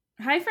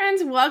Hi,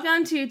 friends.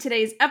 Welcome to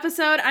today's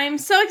episode. I am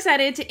so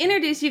excited to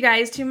introduce you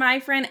guys to my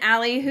friend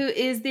Allie, who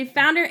is the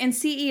founder and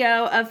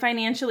CEO of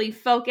Financially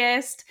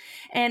Focused.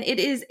 And it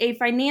is a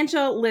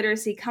financial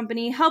literacy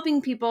company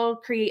helping people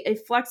create a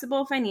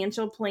flexible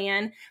financial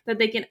plan that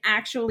they can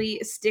actually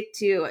stick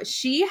to.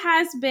 She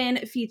has been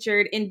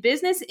featured in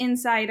Business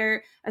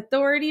Insider,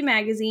 Authority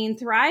Magazine,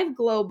 Thrive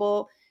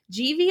Global,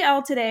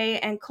 GVL Today,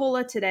 and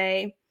Cola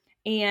Today,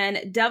 and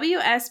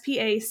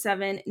WSPA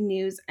 7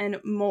 News, and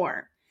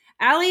more.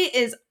 Allie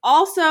is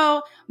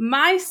also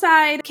my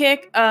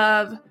sidekick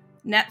of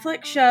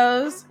Netflix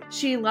shows.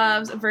 She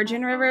loves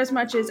Virgin River as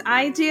much as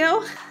I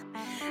do.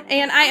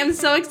 And I am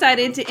so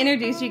excited to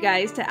introduce you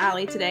guys to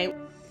Allie today.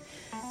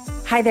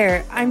 Hi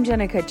there, I'm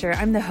Jenna Kutcher.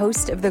 I'm the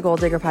host of the Goal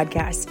Digger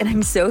Podcast, and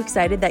I'm so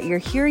excited that you're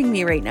hearing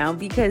me right now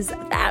because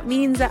that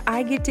means that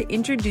I get to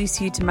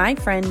introduce you to my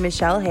friend,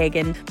 Michelle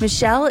Hagan.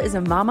 Michelle is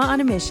a mama on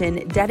a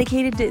mission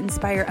dedicated to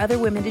inspire other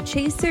women to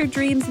chase their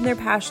dreams and their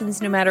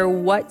passions no matter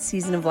what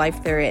season of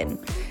life they're in.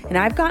 And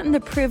I've gotten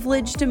the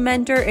privilege to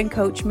mentor and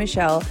coach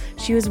Michelle.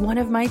 She was one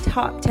of my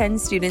top 10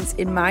 students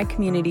in my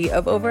community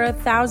of over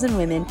 1,000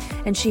 women,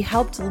 and she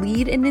helped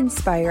lead and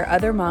inspire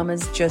other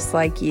mamas just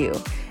like you.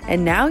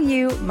 And now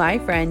you, my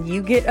friend,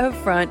 you get a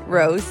front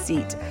row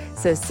seat.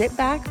 So sit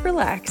back,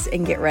 relax,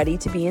 and get ready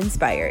to be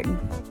inspired.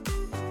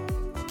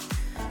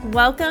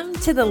 Welcome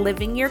to the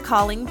Living Your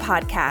Calling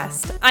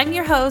podcast. I'm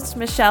your host,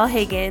 Michelle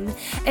Hagan,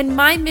 and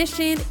my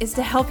mission is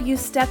to help you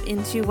step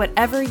into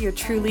whatever you're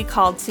truly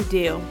called to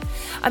do.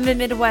 I'm a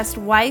Midwest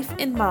wife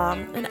and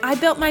mom, and I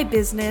built my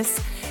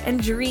business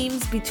and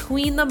dreams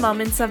between the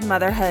moments of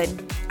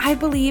motherhood. I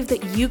believe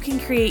that you can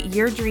create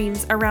your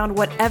dreams around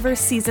whatever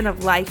season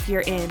of life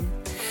you're in.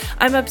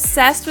 I'm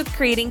obsessed with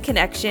creating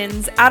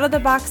connections,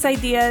 out-of-the-box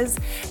ideas,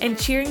 and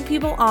cheering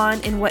people on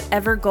in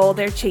whatever goal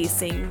they're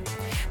chasing.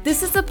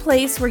 This is a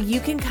place where you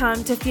can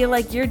come to feel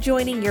like you're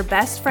joining your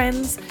best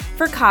friends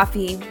for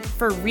coffee,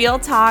 for real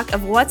talk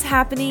of what's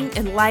happening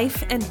in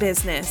life and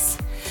business.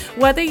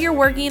 Whether you're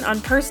working on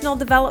personal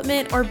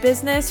development or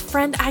business,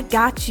 friend, I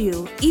got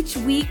you. Each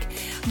week,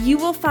 you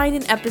will find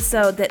an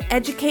episode that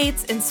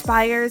educates,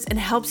 inspires, and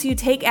helps you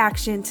take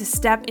action to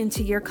step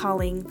into your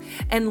calling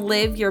and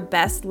live your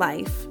best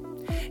life.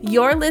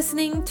 You're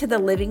listening to the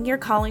Living Your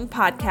Calling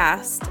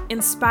podcast,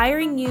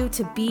 inspiring you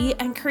to be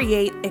and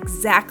create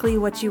exactly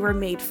what you were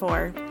made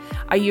for.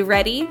 Are you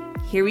ready?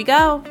 Here we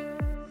go.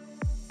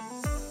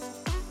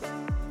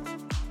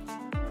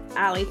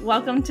 Allie,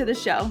 welcome to the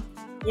show.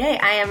 Yay,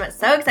 I am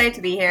so excited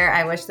to be here.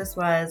 I wish this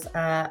was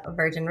a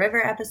Virgin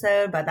River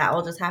episode, but that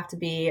will just have to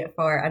be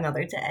for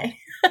another day.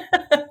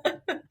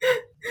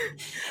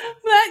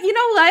 But you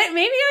know what?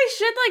 Maybe I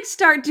should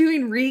start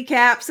doing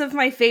recaps of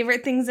my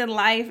favorite things in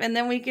life, and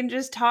then we can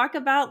just talk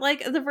about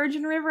the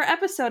Virgin River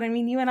episode. I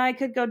mean, you and I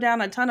could go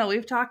down a tunnel.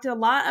 We've talked a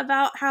lot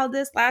about how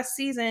this last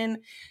season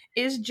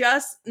is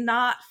just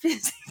not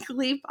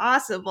physically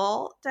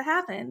possible to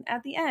happen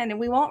at the end, and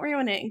we won't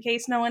ruin it in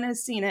case no one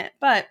has seen it,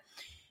 but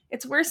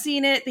it's worth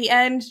seeing it at the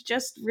end.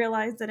 Just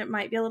realize that it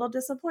might be a little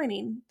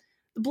disappointing.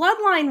 The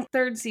Bloodline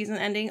third season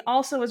ending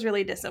also was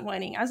really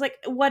disappointing. I was like,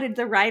 what did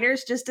the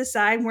writers just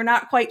decide? We're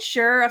not quite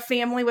sure. A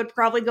family would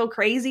probably go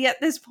crazy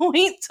at this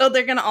point, so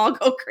they're going to all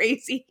go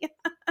crazy.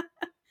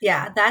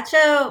 Yeah, that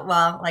show,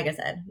 well, like I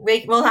said,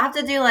 we'll have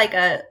to do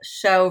a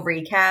show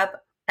recap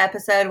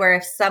episode where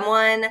if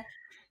someone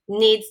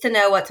needs to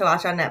know what to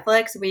watch on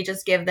Netflix, we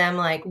just give them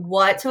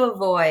what to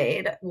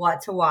avoid, what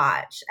to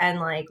watch,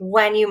 and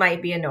when you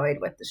might be annoyed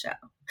with the show.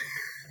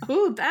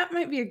 Ooh, that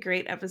might be a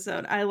great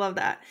episode. I love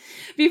that.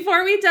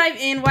 Before we dive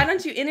in, why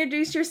don't you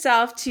introduce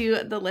yourself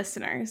to the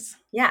listeners?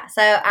 Yeah,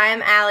 so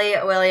I'm Allie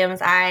Williams.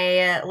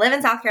 I live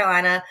in South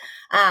Carolina,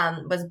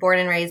 was born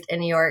and raised in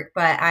New York,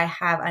 but I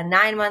have a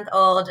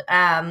 9-month-old.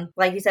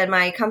 Like you said,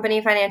 my company,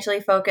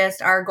 Financially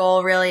Focused, our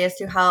goal really is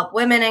to help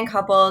women and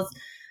couples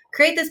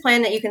create this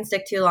plan that you can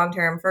stick to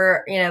long-term.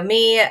 For,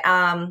 me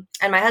and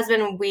my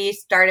husband, we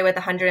started with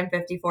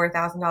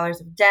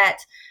 $154,000 of debt,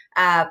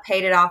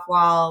 paid it off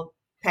while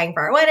paying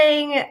for our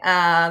wedding,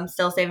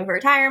 still saving for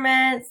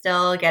retirement,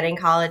 still getting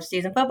college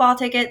season football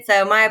tickets.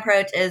 So my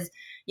approach is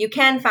you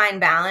can find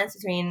balance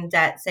between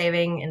debt,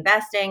 saving,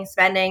 investing,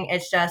 spending.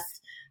 It's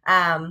just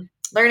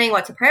learning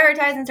what to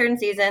prioritize in certain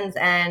seasons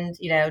and,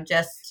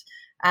 just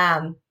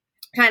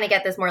trying to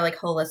get this more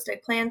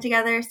holistic plan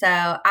together. So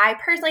I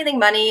personally think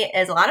money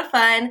is a lot of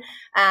fun.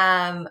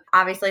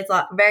 Obviously, it's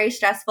very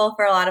stressful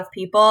for a lot of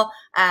people,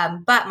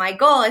 but my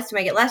goal is to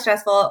make it less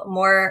stressful,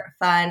 more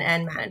fun,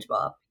 and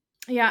manageable.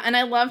 Yeah, and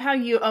I love how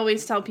you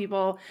always tell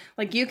people,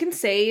 you can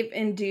save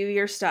and do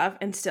your stuff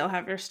and still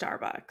have your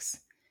Starbucks.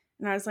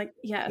 And I was like,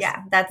 yes.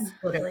 Yeah, that's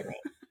literally me.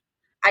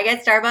 I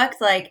get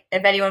Starbucks,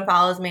 if anyone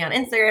follows me on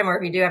Instagram or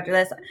if you do after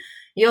this,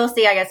 you'll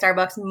see I get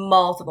Starbucks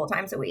multiple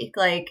times a week.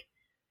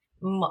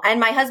 And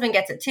my husband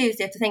gets it too, so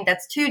you have to think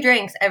that's 2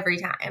 drinks every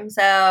time.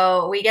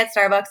 So we get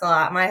Starbucks a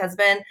lot. My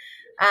husband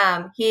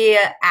He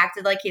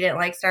acted like he didn't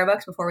like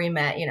Starbucks before we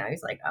met. You know,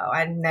 he's like, oh,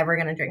 I'm never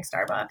going to drink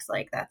Starbucks.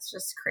 Like, that's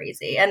just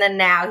crazy. And then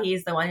now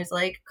he's the one who's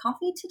like,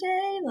 coffee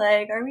today?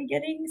 Like, are we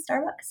getting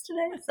Starbucks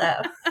today?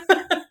 So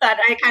that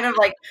I kind of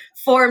like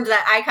formed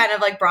that. I kind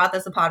of like brought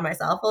this upon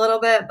myself a little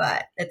bit,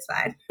 but it's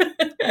fine.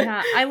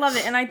 Yeah, I love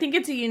it. And I think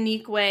it's a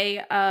unique way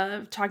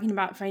of talking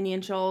about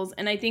financials.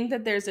 And I think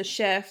that there's a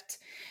shift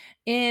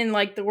in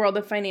like the world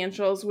of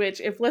financials, which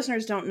if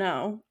listeners don't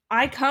know,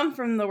 I come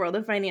from the world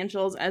of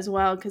financials as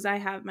well because I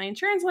have my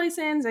insurance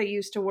license. I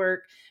used to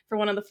work for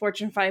one of the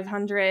Fortune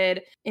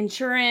 500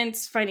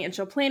 insurance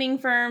financial planning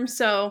firms.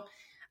 So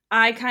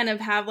I kind of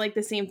have like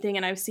the same thing,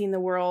 and I've seen the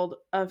world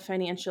of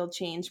financial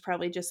change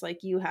probably just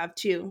like you have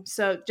too.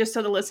 So just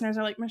so the listeners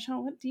are like,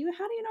 Michelle, how do you know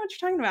what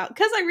you're talking about?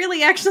 Because I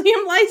really actually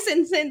am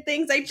licensed in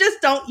things. I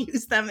just don't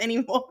use them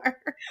anymore.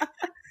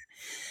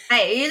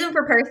 Hey, use them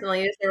for personal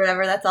use or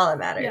whatever. That's all that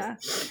matters. Yeah.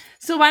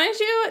 So why don't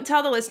you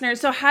tell the listeners,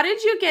 so how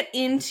did you get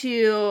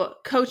into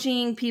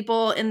coaching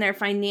people in their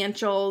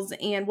financials,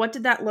 and what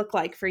did that look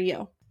like for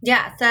you?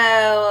 Yeah.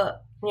 So,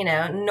 you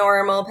know,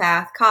 normal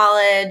path,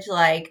 college,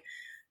 like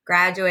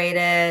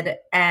graduated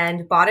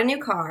and bought a new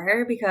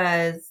car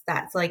because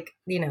that's like,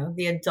 you know,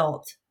 the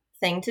adult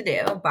thing to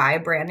do, buy a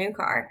brand new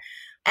car.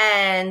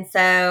 And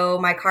so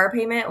my car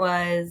payment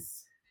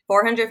was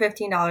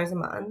 $415 a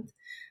month.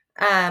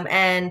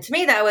 And to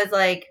me, that was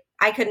like,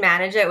 I could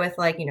manage it with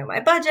like, you know,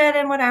 my budget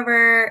and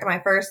whatever. My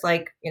first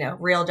like, you know,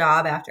 real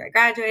job after I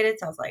graduated.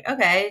 So I was like,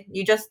 okay,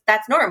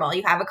 that's normal.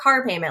 You have a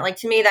car payment. Like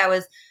to me, that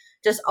was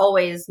just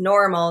always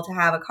normal to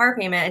have a car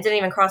payment. It didn't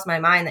even cross my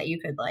mind that you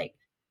could like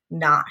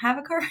not have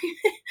a car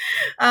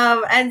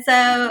payment. And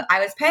so I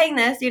was paying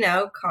this, you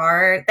know,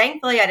 car.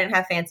 Thankfully, I didn't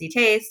have fancy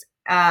taste.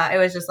 It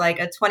was just like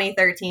a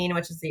 2013,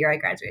 which is the year I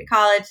graduated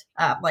college,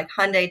 like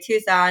Hyundai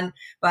Tucson.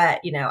 But,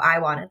 you know, I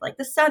wanted like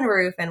the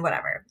sunroof and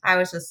whatever. I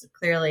was just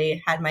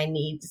clearly had my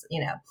needs,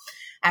 you know,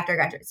 after I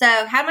graduated.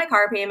 So had my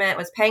car payment,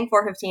 was paying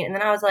 $415. And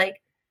then I was like,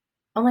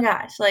 oh my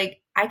gosh, like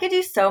I could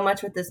do so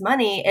much with this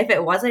money if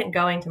it wasn't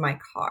going to my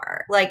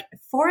car. Like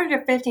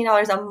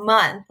 $415 a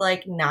month,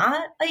 like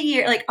not a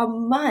year, like a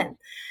month.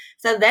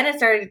 So then it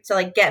started to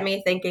like get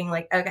me thinking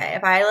like, okay,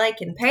 if I like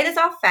can pay this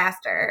off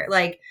faster,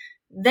 like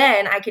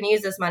then I can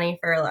use this money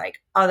for like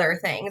other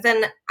things.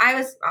 And I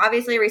was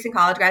obviously a recent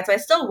college grad, so I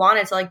still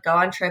wanted to like go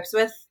on trips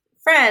with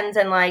friends.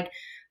 And like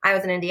I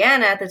was in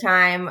Indiana at the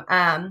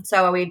time.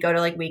 So we'd go to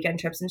like weekend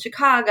trips in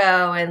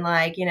Chicago. And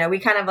like, you know, we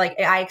kind of like,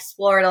 I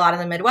explored a lot of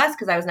the Midwest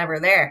because I was never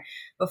there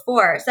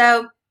before.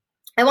 So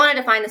I wanted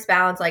to find this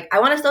balance. Like I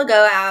want to still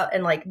go out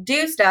and like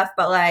do stuff,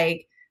 but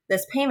like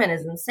this payment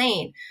is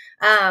insane.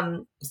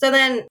 So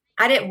then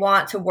I didn't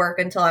want to work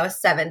until I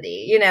was 70,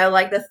 you know,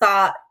 like the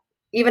thought,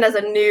 even as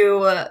a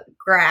new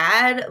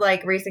grad,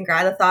 like recent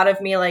grad, the thought of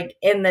me like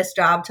in this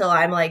job till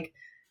I'm like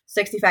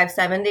 65,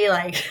 70,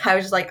 like I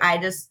was just like, I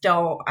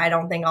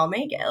don't think I'll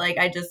make it. Like,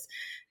 I just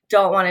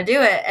don't want to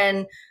do it.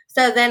 And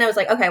so then I was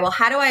like, okay, well,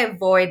 how do I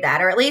avoid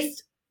that? Or at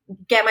least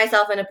get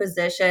myself in a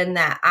position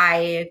that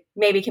I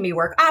maybe can be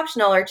work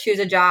optional or choose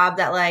a job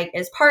that like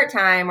is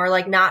part-time or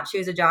like not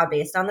choose a job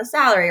based on the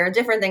salary or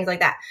different things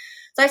like that.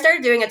 So I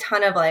started doing a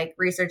ton of like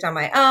research on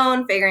my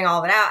own, figuring all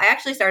of it out. I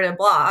actually started a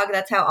blog.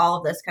 That's how all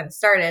of this kind of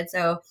started.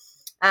 So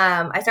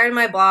I started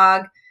my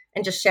blog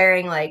and just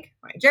sharing like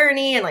my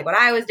journey and like what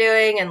I was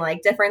doing and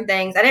like different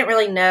things. I didn't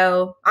really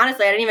know,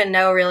 honestly, I didn't even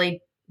know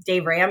really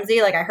Dave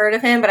Ramsey. Like I heard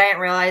of him, but I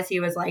didn't realize he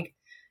was like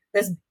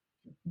this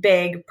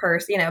big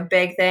person, you know,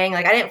 big thing.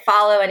 Like I didn't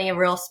follow any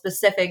real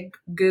specific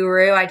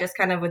guru. I just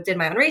kind of did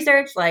my own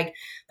research, like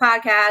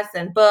podcasts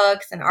and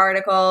books and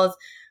articles,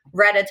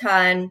 read a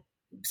ton,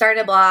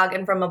 started a blog.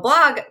 And from a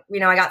blog, you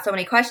know, I got so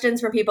many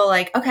questions from people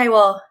like, okay,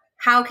 well,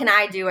 how can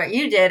I do what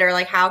you did? Or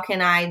like, how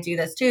can I do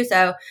this too?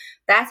 So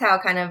that's how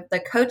kind of the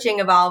coaching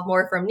evolved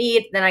more from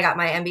need. Then I got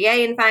my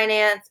MBA in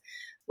finance,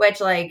 which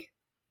like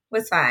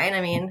was fine.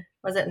 I mean,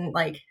 was it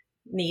like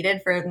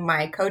needed for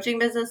my coaching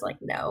business? Like,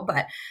 no,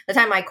 but the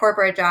time my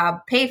corporate job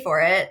paid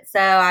for it. So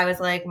I was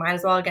like, might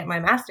as well get my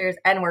master's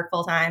and work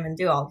full time and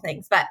do all the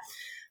things. But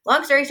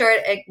long story short,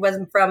 it was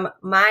from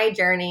my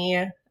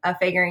journey of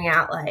figuring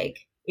out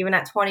like, even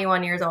at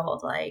 21 years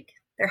old, like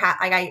there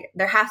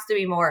has to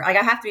be more, like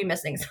I have to be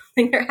missing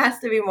something. There has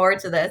to be more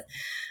to this.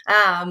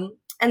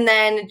 And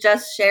then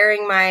just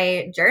sharing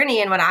my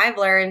journey and what I've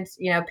learned,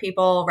 you know,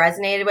 people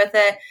resonated with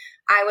it.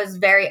 I was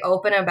very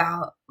open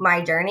about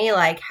my journey,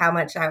 like how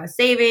much I was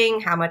saving,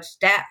 how much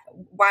debt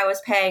I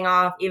was paying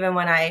off. Even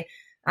when I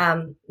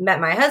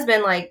met my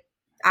husband, like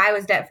I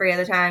was debt free at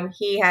the time.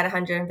 He had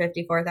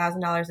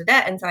 $154,000 of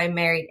debt. And so I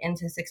married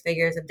into 6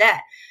 figures of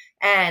debt.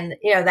 And,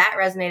 you know, that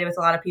resonated with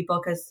a lot of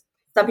people because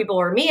some people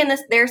were me in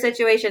their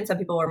situation. Some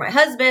people were my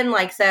husband.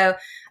 Like, so,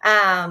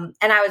 and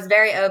I was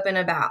very open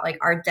about like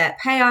our debt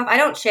payoff. I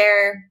don't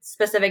share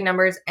specific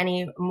numbers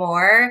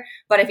anymore,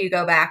 but if you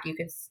go back, you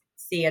could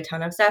see a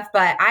ton of stuff.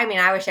 But I mean,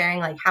 I was sharing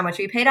like how much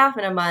we paid off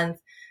in a month,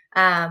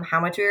 how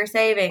much we were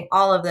saving,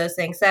 all of those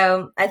things.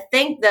 So I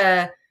think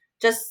the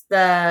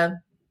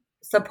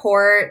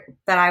support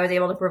that I was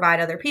able to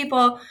provide other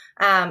people,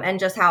 and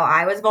just how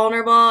I was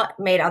vulnerable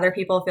made other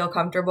people feel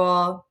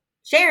comfortable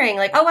sharing,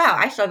 like, oh wow,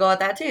 I struggle with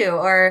that too,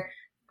 or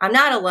I'm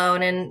not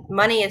alone. And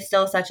money is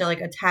still such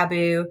a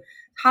taboo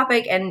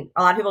topic, and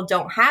a lot of people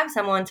don't have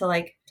someone to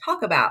like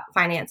talk about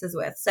finances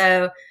with.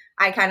 So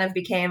I kind of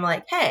became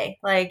like, hey,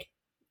 like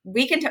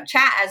we can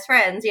chat as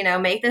friends,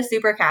 make this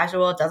super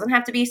casual. It doesn't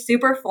have to be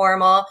super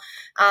formal.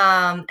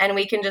 And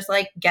we can just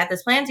like get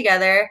this plan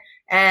together,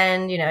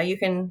 and, you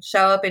can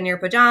show up in your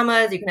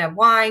pajamas, you can have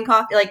wine,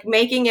 coffee, like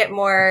making it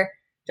more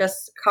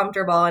just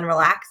comfortable and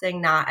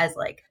relaxing, not as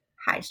like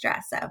high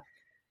stress. So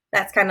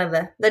that's kind of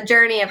the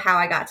journey of how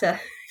I got to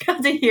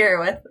here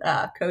with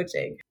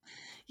coaching.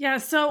 Yeah.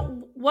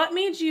 So what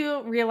made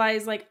you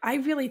realize, like, I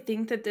really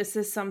think that this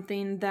is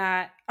something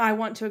that I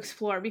want to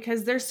explore?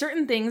 Because there's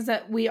certain things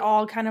that we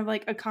all kind of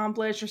like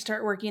accomplish or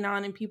start working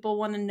on, and people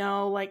want to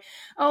know like,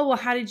 oh, well,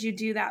 how did you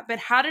do that? But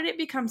how did it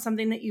become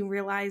something that you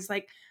realize,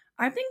 like,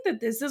 I think that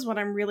this is what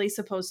I'm really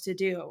supposed to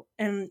do,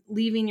 and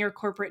leaving your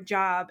corporate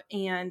job?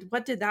 And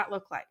what did that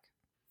look like?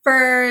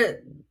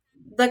 For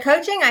the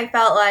coaching, I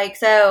felt like,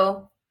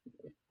 so,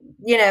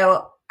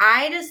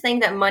 I just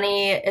think that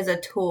money is a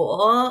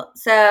tool.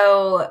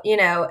 So,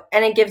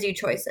 and it gives you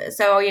choices.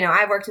 So,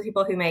 I've worked with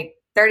people who make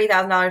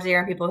 $30,000 a year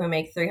and people who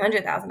make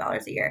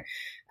 $300,000 a year.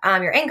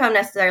 Your income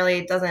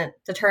necessarily doesn't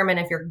determine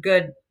if you're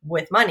good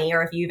with money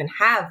or if you even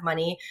have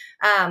money.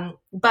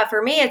 But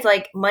for me, it's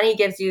like money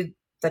gives you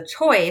the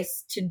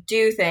choice to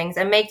do things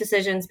and make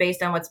decisions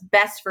based on what's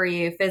best for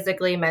you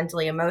physically,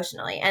 mentally,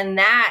 emotionally. And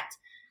that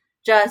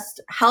just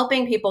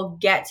helping people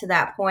get to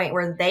that point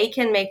where they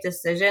can make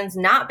decisions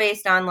not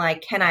based on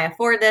like, can I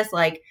afford this?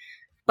 Like,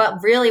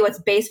 but really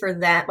what's best for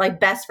them, like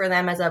best for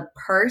them as a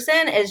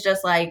person, is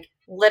just like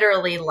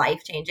literally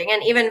life changing.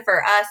 And even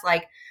for us,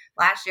 like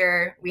last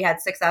year we had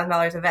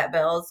 $6,000 of vet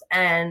bills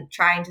and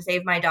trying to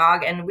save my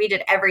dog, and we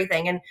did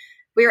everything. And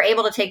we were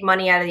able to take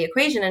money out of the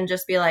equation and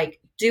just be like,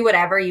 do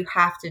whatever you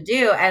have to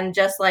do. And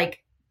just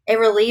like, it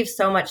relieves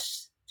so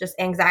much just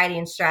anxiety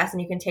and stress,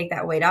 and you can take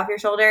that weight off your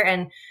shoulder.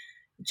 And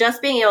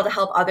just being able to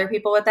help other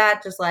people with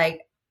that, just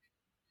like,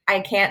 I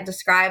can't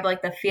describe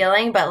like the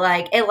feeling, but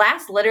like it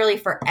lasts literally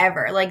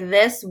forever. Like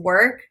this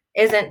work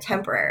isn't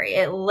temporary.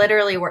 It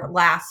literally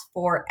lasts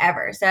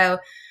forever. So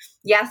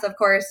yes, of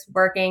course,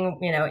 working,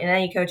 in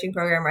any coaching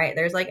program, right,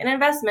 there's like an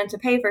investment to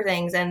pay for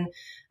things, and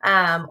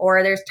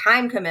or there's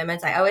time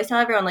commitments. I always tell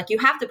everyone, like, you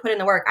have to put in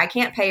the work. I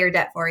can't pay your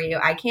debt for you.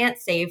 I can't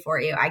save for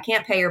you. I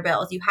can't pay your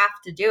bills. You have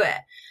to do it.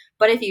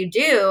 But if you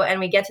do, and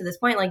we get to this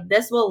point, like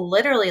this will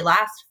literally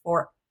last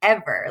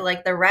forever,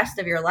 like the rest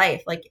of your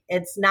life. Like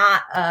it's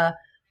not a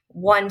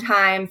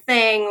one-time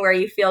thing where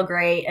you feel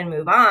great and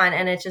move on.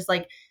 And it's just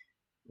like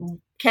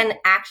can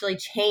actually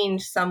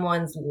change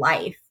someone's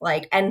life,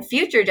 like, and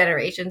future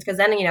generations. Cause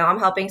then, I'm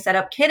helping set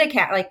up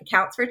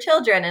accounts for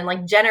children and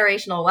like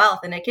generational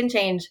wealth. And it can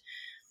change,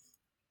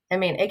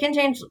 it can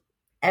change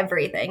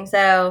everything.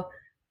 So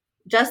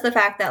just the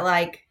fact that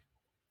like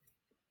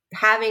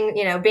having,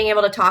 being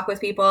able to talk with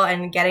people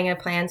and getting a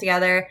plan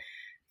together,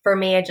 for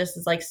me, it just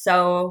is like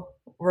so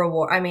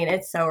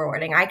it's so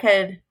rewarding. I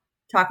could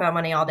talk about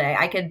money all day.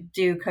 I could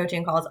do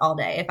coaching calls all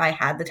day if I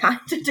had the time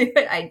to do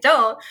it. I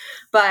don't,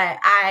 but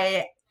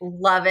I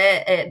love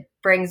it. It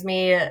brings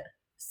me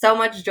so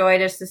much joy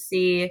just to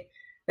see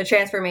the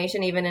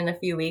transformation, even in a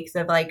few weeks,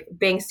 of like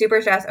being super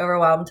stressed,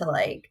 overwhelmed, to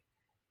like,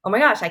 oh my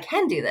gosh, I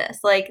can do this.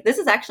 Like, this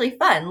is actually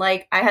fun.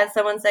 Like I had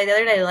someone say the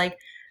other day, like,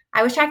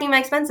 I was tracking my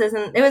expenses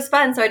and it was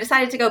fun. So I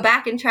decided to go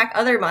back and track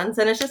other months.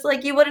 And it's just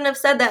like, you wouldn't have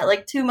said that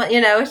like 2 months,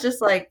 it's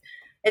just like,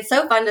 it's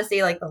so fun to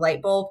see like the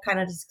light bulb kind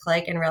of just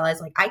click and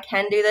realize like, I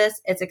can do this.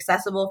 It's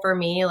accessible for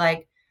me.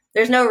 Like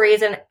there's no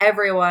reason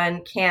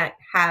everyone can't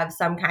have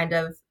some kind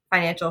of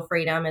financial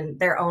freedom and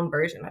their own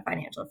version of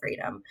financial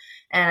freedom.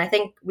 And I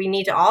think we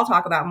need to all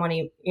talk about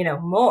money,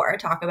 more,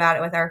 talk about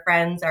it with our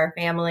friends, our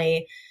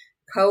family,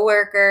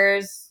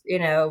 coworkers,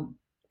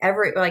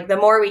 the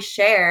more we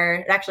share,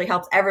 it actually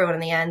helps everyone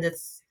in the end.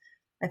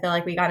 I feel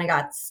like we kind of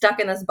got stuck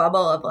in this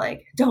bubble of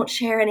like, don't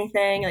share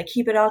anything, like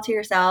keep it all to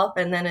yourself.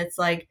 And then it's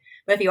like,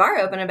 but if you are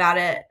open about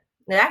it,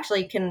 it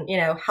actually can,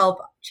 help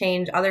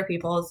change other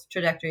people's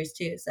trajectories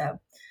too. So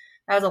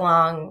that was a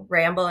long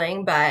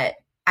rambling, but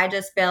I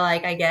just feel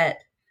like I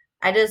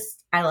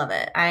love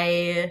it.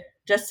 I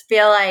just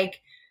feel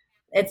like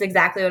it's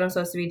exactly what I'm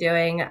supposed to be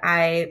doing.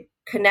 I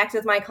connect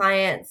with my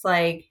clients.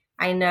 Like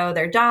I know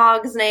their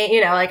dog's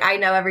name, like I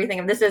know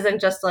everything. This isn't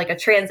just like a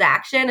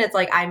transaction. It's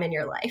like, I'm in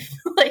your life.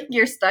 Like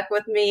you're stuck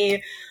with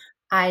me.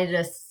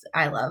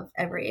 I love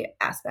every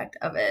aspect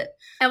of it.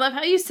 I love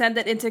how you said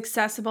that it's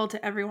accessible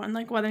to everyone,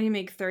 like whether you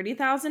make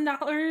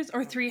 $30,000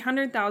 or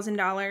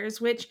 $300,000,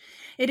 which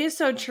it is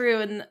so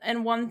true.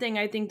 And one thing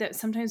I think that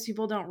sometimes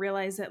people don't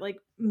realize, that like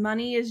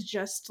money is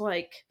just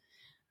like,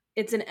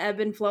 it's an ebb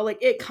and flow.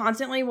 Like it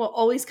constantly will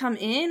always come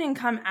in and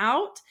come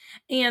out.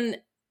 And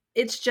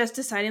it's just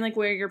deciding like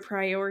where your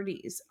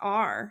priorities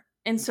are.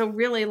 And so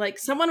really, like,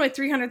 someone with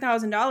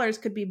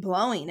 $300,000 could be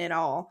blowing it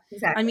all.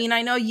 Exactly. I mean,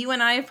 I know you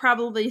and I have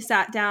probably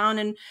sat down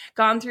and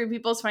gone through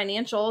people's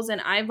financials, and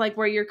I've like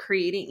where you're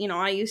creating, you know,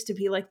 I used to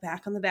be like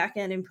back on the back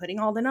end and putting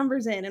all the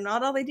numbers in and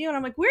not all they do. And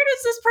I'm like, where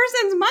does this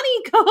person's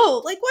money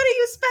go? Like, what are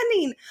you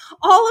spending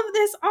all of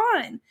this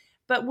on?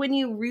 But when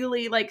you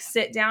really like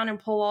sit down and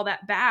pull all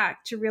that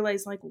back to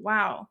realize like,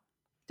 wow,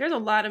 there's a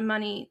lot of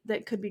money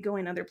that could be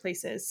going other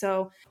places.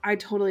 So I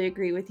totally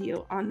agree with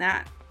you on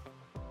that.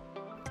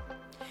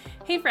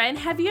 Hey friend,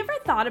 have you ever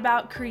thought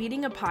about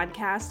creating a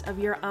podcast of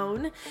your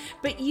own,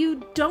 but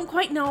you don't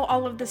quite know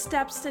all of the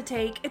steps to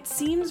take? It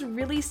seems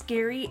really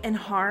scary and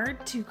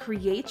hard to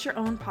create your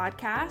own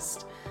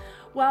podcast.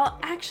 Well,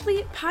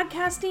 actually,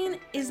 podcasting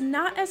is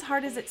not as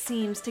hard as it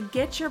seems to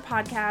get your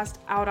podcast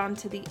out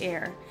onto the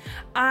air.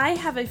 I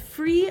have a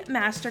free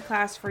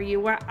masterclass for you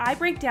where I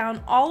break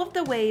down all of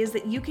the ways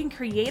that you can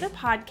create a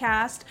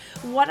podcast,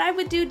 what I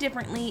would do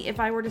differently if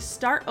I were to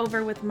start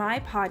over with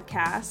my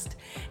podcast,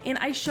 and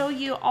I show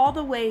you all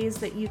the ways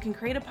that you can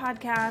create a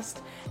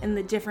podcast and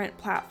the different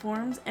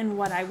platforms and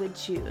what I would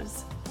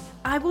choose.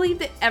 I believe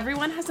that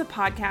everyone has a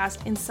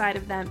podcast inside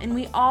of them, and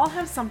we all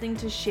have something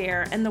to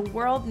share, and the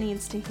world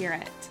needs to hear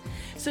it.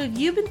 So if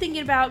you've been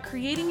thinking about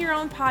creating your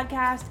own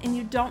podcast and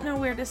you don't know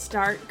where to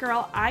start,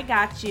 girl, I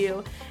got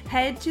you.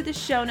 Head to the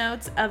show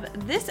notes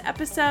of this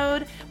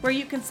episode where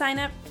you can sign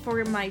up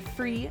for my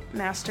free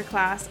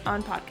masterclass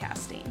on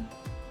podcasting.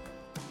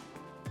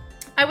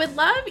 I would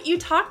love, you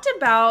talked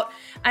about,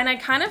 and I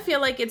kind of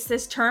feel like it's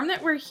this term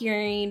that we're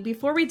hearing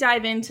before we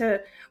dive into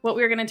what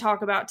we're going to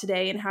talk about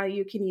today and how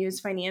you can use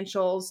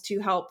financials to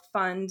help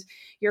fund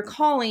your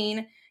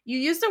calling. You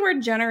use the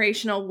word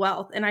generational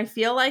wealth, and I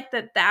feel like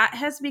that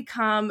has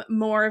become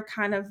more of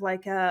kind of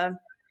like a,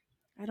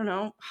 I don't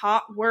know,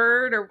 hot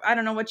word, or I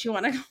don't know what you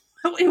want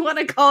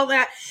to call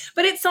that,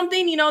 but it's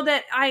something, you know,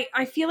 that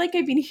I feel like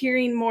I've been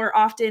hearing more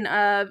often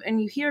of, and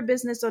you hear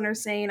business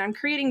owners saying, I'm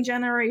creating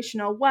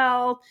generational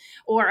wealth,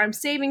 or I'm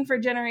saving for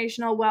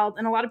generational wealth.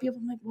 And a lot of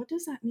people are like, what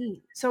does that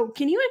mean? So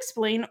can you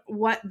explain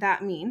what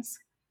that means?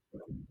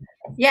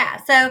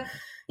 Yeah. So,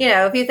 you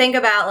know, if you think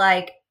about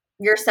like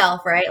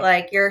yourself, right?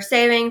 Like you're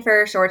saving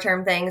for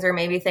short-term things, or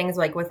maybe things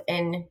like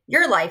within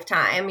your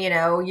lifetime, you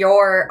know,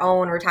 your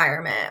own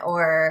retirement,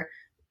 or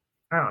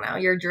I don't know,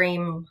 your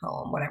dream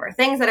home, whatever,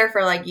 things that are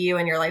for like you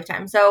and your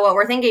lifetime. So what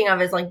we're thinking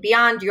of is like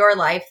beyond your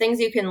life,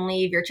 things you can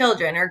leave your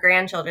children or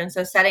grandchildren.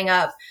 So setting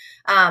up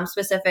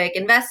specific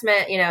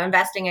investment, you know,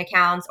 investing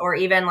accounts, or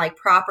even like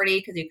property,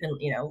 because you can,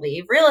 you know,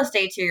 leave real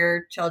estate to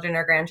your children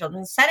or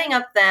grandchildren, setting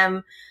up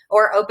them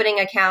or opening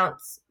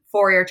accounts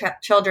for your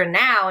children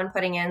now and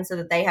putting in so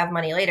that they have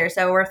money later.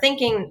 So we're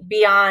thinking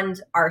beyond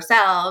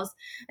ourselves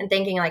and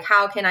thinking like,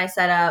 how can I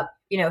set up,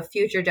 you know,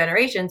 future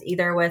generations,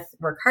 either with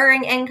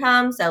recurring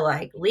income, so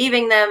like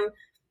leaving them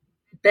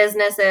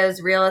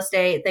businesses, real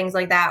estate, things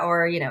like that,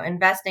 or, you know,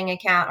 investing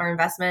account or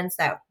investments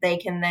that they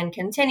can then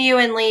continue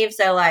and leave.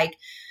 So like,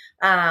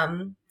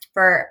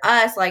 for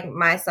us, like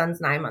my son's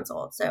 9 months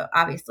old, so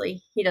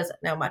obviously he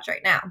doesn't know much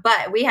right now,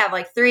 but we have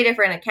like 3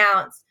 different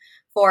accounts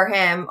for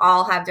him,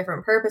 all have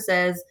different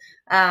purposes.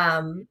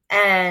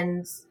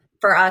 And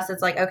for us,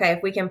 it's like, okay,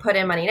 if we can put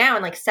in money now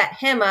and like set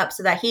him up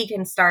so that he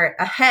can start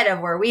ahead of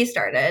where we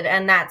started.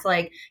 And that's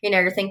like, you know,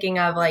 you're thinking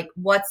of like,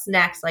 what's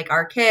next? Like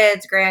our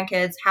kids,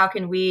 grandkids, how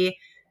can we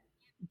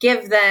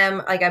give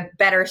them like a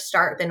better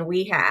start than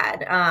we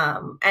had?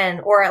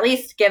 Or at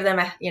least give them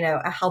a, you know,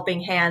 a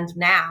helping hand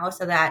now,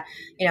 so that,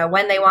 you know,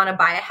 when they want to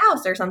buy a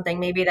house or something,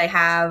 maybe they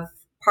have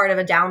part of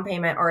a down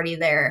payment already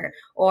there.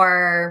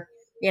 Or,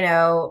 you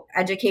know,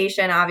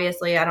 education,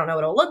 obviously, I don't know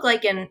what it'll look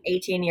like in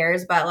 18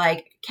 years, but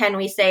like, can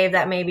we save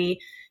that maybe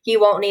he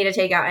won't need to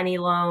take out any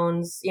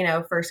loans, you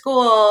know, for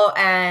school,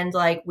 and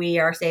like we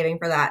are saving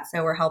for that,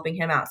 so we're helping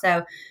him out.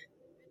 So,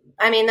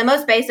 I mean, the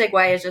most basic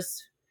way is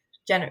just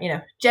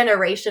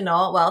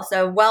generational wealth.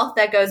 So wealth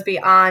that goes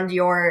beyond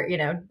your, you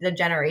know, the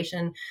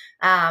generation,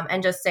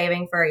 and just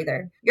saving for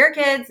either your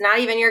kids, not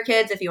even your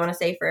kids, if you want to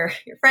save for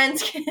your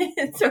friends'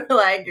 kids, or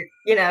like,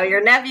 you know,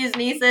 your nephews,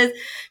 nieces,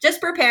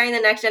 just preparing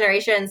the next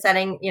generation and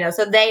setting, you know,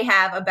 so they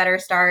have a better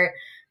start,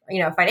 you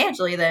know,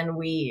 financially than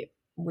we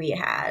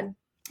had.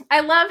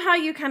 I love how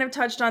you kind of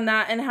touched on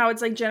that, and how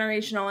it's like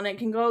generational, and it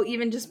can go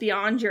even just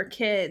beyond your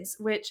kids,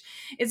 which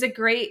is a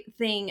great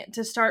thing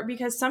to start,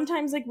 because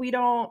sometimes like we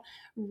don't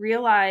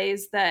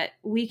realize that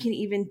we can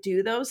even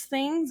do those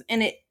things,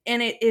 and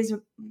it is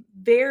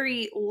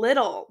very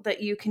little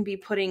that you can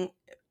be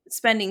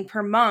spending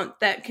per month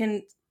that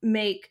can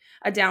make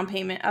a down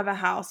payment of a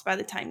house by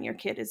the time your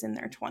kid is in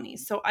their 20s.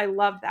 So I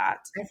love that.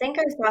 I think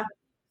I saw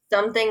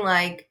something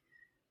like,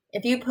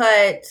 if you put,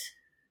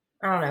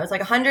 I don't know, it's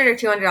like $100 or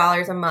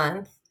 $200 a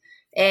month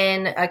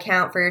in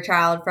account for your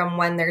child from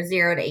when they're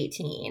 0 to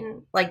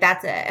 18. Like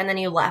that's it. And then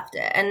you left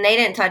it, and they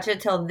didn't touch it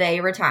till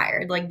they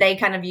retired. Like they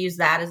kind of use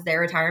that as their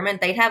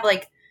retirement. They'd have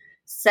like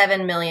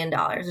 $7 million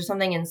or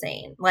something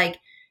insane. Like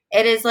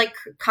it is like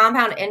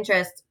compound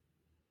interest.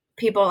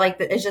 People like,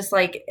 it's just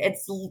like,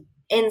 it's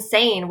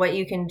insane what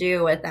you can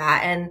do with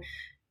that. And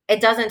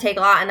it doesn't take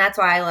a lot. And that's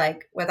why,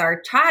 like, with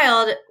our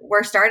child,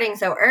 we're starting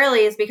so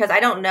early is because I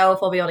don't know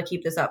if we'll be able to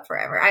keep this up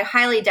forever. I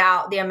highly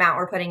doubt the amount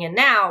we're putting in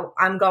now,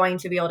 I'm going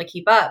to be able to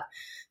keep up.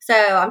 So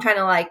I'm trying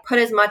to like put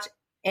as much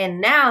in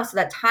now so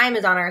that time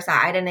is on our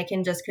side and it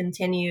can just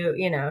continue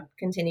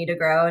to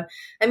grow. And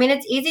I mean,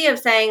 it's easy of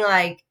saying,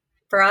 like,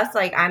 for us,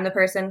 like, I'm the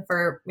person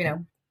for,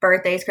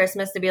 birthdays,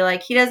 Christmas, to be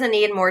like, he doesn't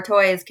need more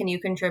toys. Can you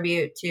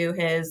contribute to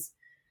his,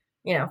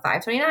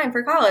 $529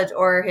 for college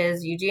or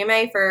his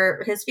UGMA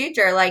for his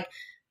future? Like,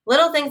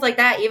 little things like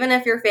that. Even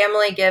if your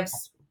family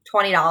gives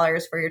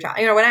 $20 for your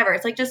child, whatever,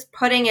 it's like just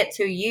putting it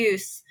to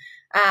use,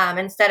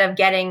 instead of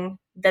getting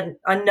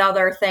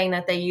another thing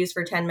that they use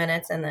for 10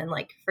 minutes and then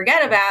like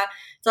forget about.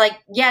 So like,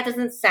 yeah, it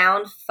doesn't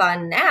sound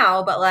fun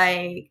now, but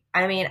like,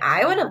 I mean,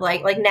 I would have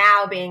like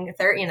now being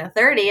 30,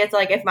 it's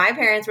like, if my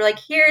parents were like,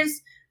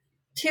 here's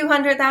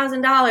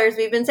 $200,000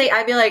 we've been saying,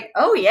 I'd be like,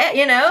 oh yeah,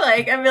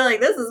 I'd be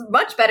like, this is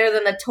much better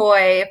than the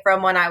toy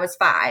from when I was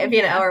 5,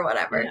 or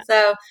whatever. Yeah.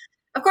 So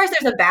of course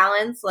there's a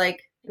balance.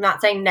 Like, I'm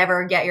not saying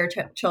never get your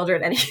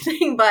children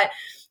anything, but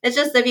it's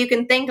just, if you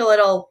can think a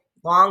little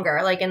longer,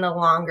 like in the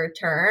longer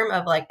term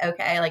of like,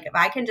 okay, like if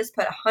I can just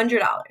put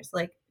 $100,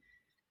 like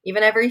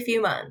even every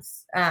few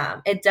months,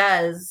 it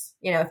does,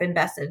 if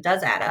invested, it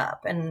does add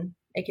up and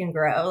it can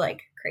grow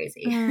like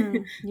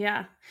crazy.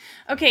 Yeah.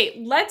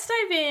 Okay, let's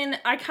dive in.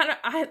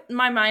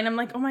 My mind, I'm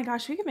like, oh my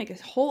gosh, we could make a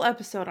whole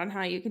episode on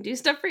how you can do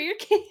stuff for your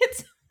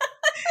kids.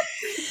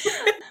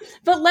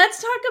 But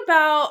let's talk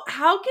about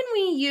how can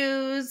we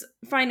use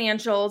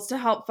financials to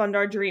help fund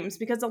our dreams?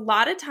 Because a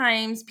lot of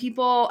times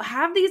people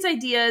have these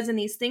ideas and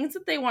these things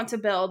that they want to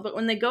build, but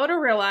when they go to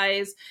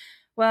realize,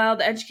 well,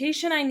 the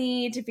education I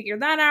need to figure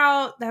that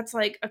out, that's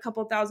like a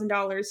couple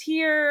 $1,000s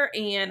here,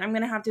 and I'm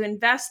going to have to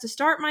invest to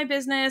start my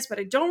business, but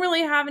I don't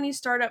really have any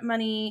startup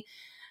money,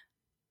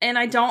 and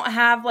I don't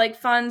have like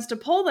funds to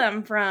pull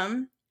them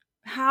from.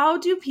 How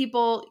do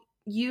people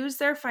use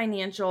their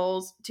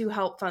financials to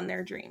help fund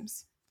their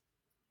dreams?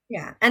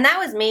 Yeah. And that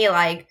was me.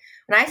 Like,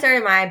 when I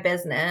started my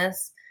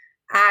business,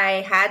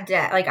 I had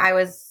debt. Like, I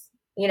was,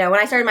 when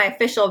I started my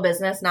official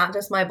business, not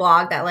just my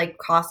blog that like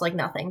cost like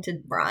nothing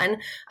to run,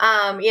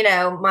 I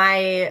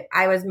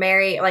was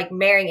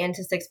marrying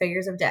into 6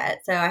 figures of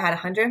debt. So I had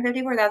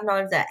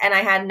 $154,000 debt, and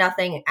I had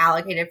nothing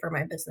allocated for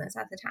my business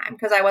at the time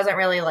because I wasn't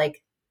really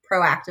like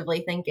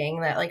proactively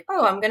thinking that like,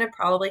 oh, I'm going to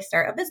probably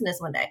start a business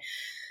one day.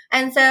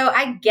 And so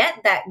I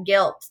get that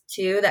guilt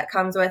too that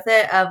comes with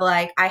it of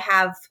like, I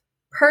have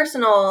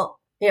personal,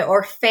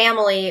 or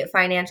family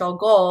financial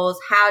goals.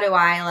 How do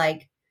I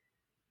like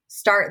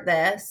start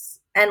this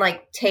and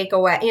like take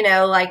away?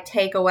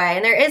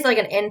 And there is like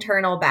an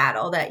internal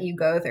battle that you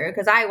go through,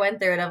 because I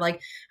went through it of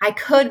like, I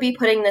could be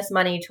putting this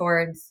money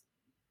towards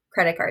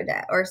credit card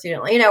debt or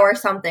student loan, or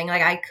something.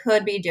 Like, I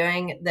could be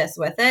doing this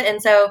with it. And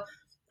so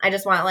I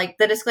just want like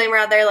the disclaimer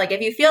out there, like,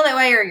 if you feel that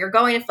way or you're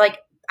going, if like,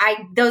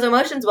 those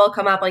emotions will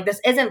come up. Like, this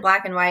isn't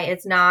black and white.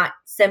 It's not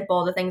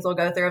simple. The things we'll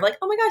go through of like,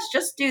 oh my gosh,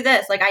 just do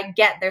this. Like, I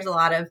get there's a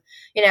lot of,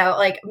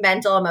 like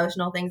mental,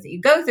 emotional things that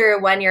you go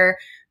through when you're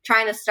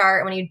trying to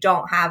start, when you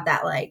don't have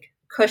that like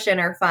cushion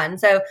or fun.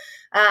 So,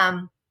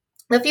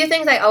 the few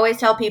things I always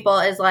tell people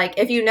is like,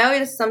 if you know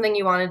this is something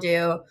you want to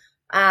do,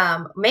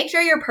 make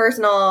sure your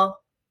personal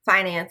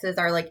finances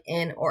are like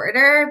in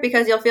order,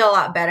 because you'll feel a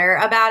lot better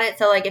about it.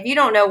 So like, if you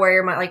don't know where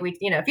your money,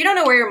 if you don't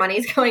know where your money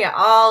is going at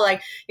all,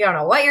 like you don't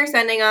know what you're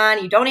spending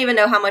on, you don't even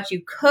know how much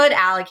you could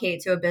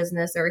allocate to a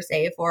business or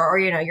save for, or,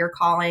 your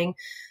calling,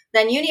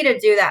 then you need to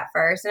do that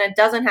first. And it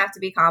doesn't have to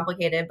be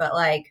complicated, but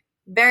like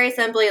very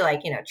simply,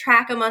 like,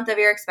 track a month of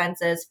your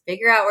expenses,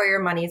 figure out where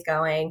your money's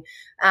going.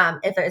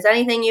 If there's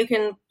anything you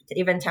can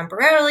even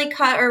temporarily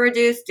cut or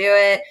reduce, do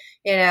it.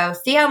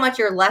 See how much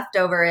your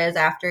leftover is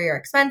after your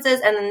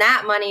expenses. And then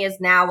that money is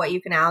now what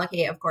you can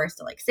allocate, of course,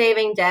 to like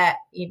saving, debt,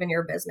 even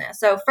your business.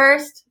 So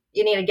first,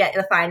 you need to get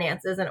the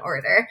finances in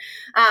order.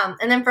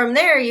 And then from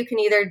there, you can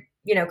either,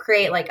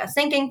 create like a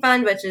sinking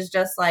fund, which is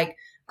just like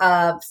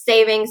a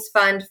savings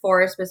fund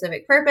for a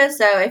specific purpose.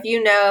 So if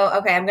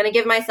okay, I'm going to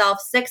give myself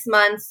 6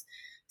 months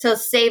to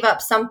save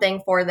up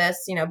something for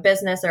this,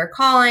 business or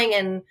calling.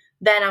 And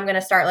then I'm going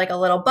to start like a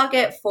little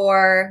bucket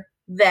for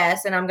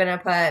this, and I'm going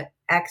to put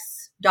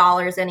X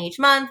dollars in each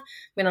month.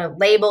 I'm going to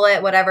label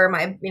it whatever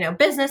my,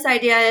 business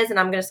idea is. And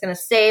I'm just going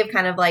to save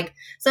kind of like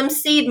some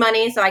seed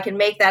money so I can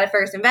make that a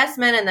first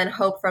investment, and then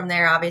hope from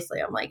there, obviously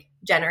I'm like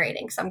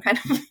generating some kind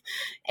of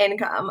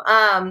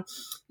income.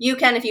 You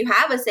can, if you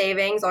have a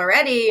savings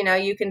already,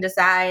 you can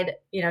decide,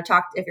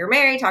 if you're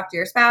married, talk to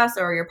your spouse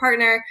or your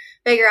partner,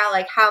 figure out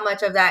like how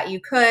much of that you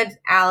could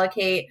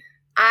allocate.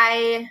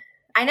 I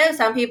know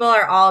some people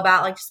are all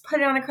about like, just put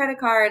it on a credit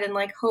card and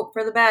like hope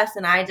for the best.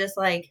 And I just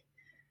like,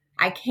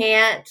 I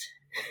can't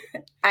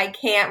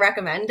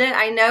recommend it.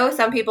 I know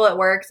some people it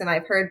works, and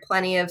I've heard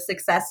plenty of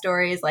success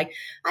stories. Like,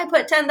 I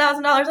put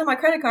 $10,000 on my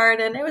credit card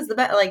and it was the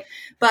best. Like,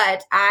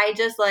 but I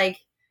just like,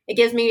 it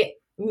gives me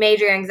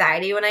major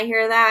anxiety when I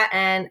hear that.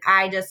 And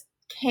I just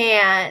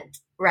can't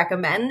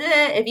recommend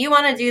it. If you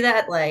want to do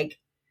that, like,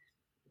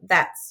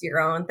 that's your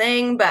own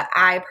thing. But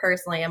I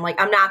personally am like,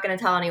 I'm not going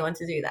to tell anyone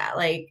to do that.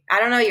 Like, I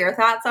don't know your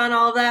thoughts on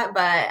all of that,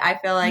 but I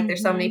feel like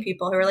there's so many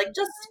people who are like,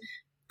 just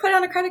put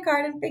on a credit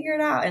card and figure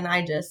it out. And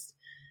I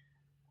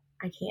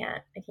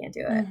can't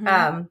do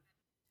it.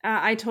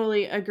 I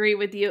totally agree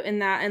with you in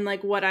that, and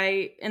like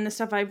in the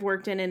stuff I've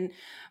worked in, and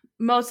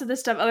most of the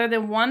stuff other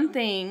than one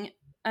thing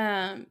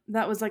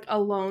that was like a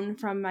loan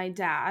from my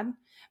dad,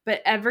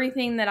 but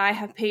everything that I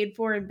have paid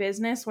for in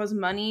business was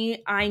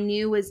money I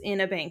knew was in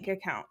a bank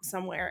account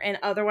somewhere. And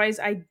otherwise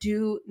I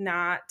do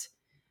not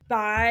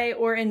buy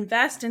or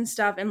invest in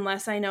stuff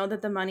unless I know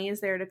that the money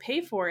is there to pay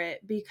for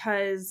it,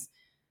 because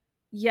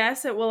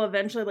yes, it will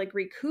eventually like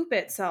recoup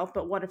itself,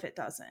 but what if it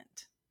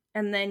doesn't?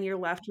 And then you're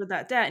left with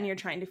that debt and you're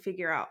trying to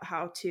figure out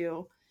how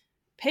to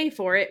pay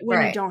for it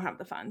when you don't have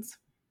the funds.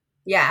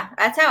 Yeah,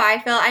 that's how I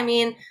feel. I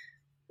mean,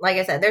 like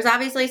I said, there's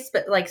obviously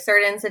like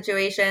certain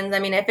situations. I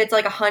mean, if it's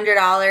like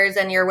 $100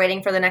 and you're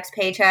waiting for the next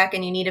paycheck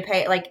and you need to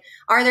pay, like,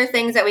 are there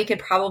things that we could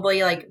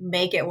probably like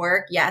make it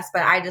work? Yes.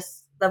 But I just,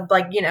 the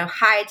like,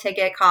 high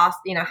ticket cost,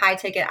 high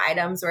ticket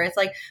items where it's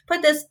like,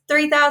 put this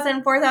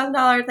 $3,000,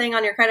 $4,000 thing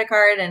on your credit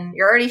card and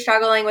you're already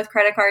struggling with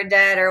credit card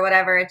debt or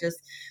whatever. It just,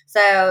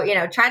 so,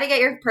 try to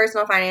get your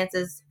personal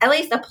finances, at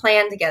least a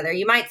plan together.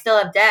 You might still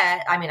have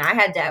debt. I mean, I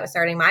had debt with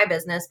starting my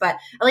business, but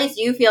at least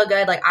you feel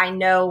good. Like, I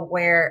know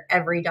where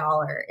every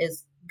dollar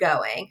is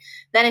going.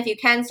 Then if you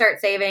can start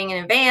saving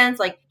in advance,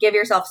 like give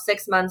yourself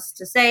 6 months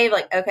to save,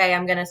 like, okay,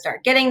 I'm going to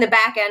start getting the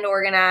back end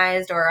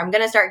organized, or I'm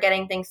going to start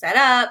getting things set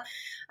up.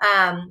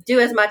 Do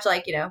as much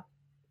like,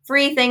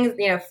 free things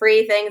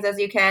as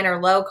you can,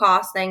 or low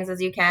cost things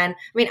as you can. I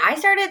mean, I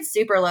started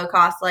super low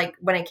cost, like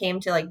when it came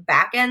to like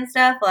back end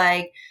stuff.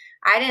 Like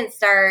I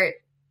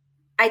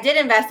did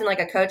invest in like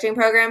a coaching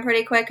program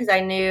pretty quick because I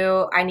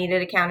knew I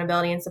needed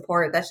accountability and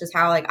support. That's just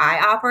how like I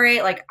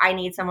operate. Like I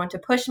need someone to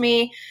push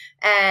me,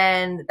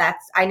 and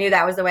I knew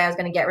that was the way I was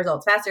going to get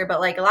results faster.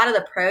 But like a lot of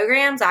the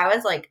programs,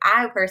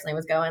 I personally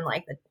was going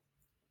like the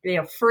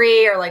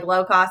free or like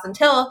low cost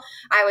until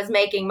I was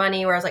making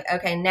money where I was like,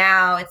 okay,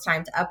 now it's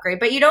time to upgrade.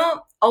 But you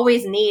don't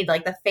always need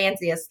like the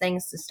fanciest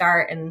things to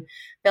start. And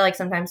I feel like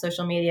sometimes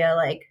social media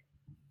like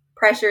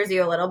pressures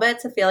you a little bit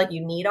to feel like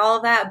you need all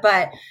of that.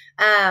 But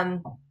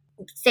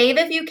save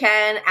if you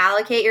can,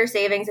 allocate your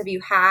savings if you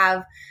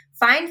have,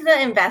 find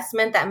the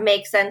investment that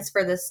makes sense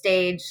for the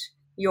stage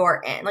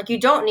you're in. Like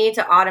you don't need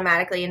to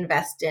automatically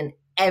invest in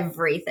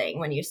everything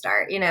when you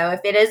start.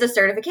 If it is a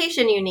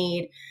certification you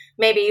need,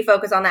 maybe you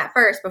focus on that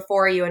first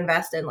before you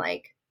invest in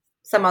like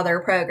some other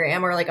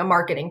program or like a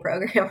marketing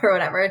program or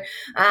whatever.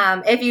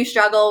 If you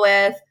struggle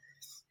with,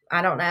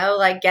 I don't know,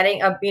 like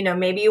getting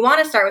maybe you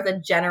want to start with a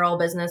general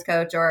business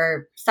coach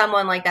or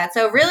someone like that.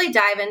 So really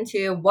dive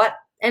into what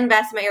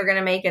investment you're going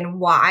to make and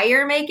why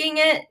you're making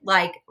it,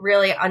 like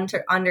really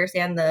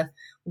understand the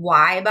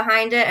why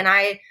behind it. And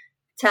I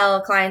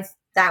tell clients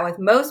that with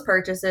most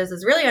purchases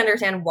is really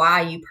understand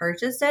why you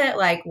purchased it.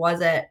 Like,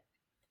 was it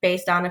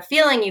based on a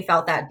feeling you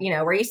felt that,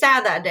 were you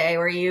sad that day?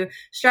 Were you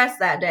stressed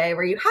that day?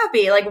 Were you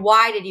happy? Like,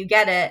 why did you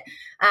get it?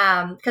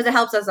 Because it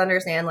helps us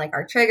understand like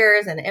our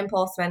triggers and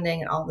impulse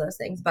spending and all of those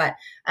things. But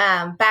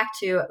back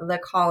to the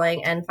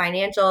calling and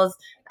financials,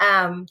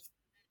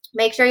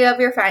 make sure you have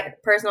your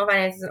personal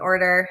finances in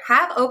order.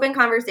 Have open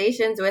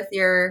conversations with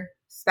your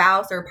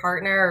spouse or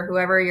partner or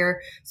whoever your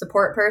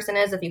support person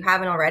is if you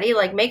haven't already.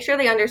 Like, make sure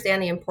they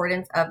understand the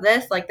importance of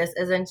this. Like, this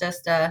isn't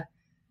just a,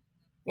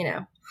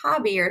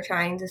 hobby you're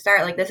trying to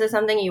start. Like, this is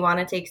something you want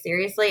to take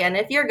seriously. And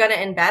if you're going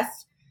to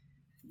invest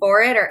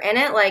for it or in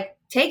it, like,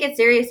 take it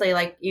seriously.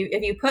 Like,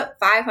 if you put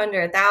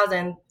 $500,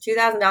 $1,000,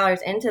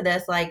 $2,000 into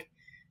this, like,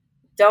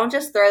 don't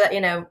just throw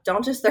that,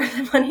 don't just throw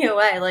the money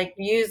away. Like,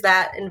 use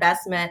that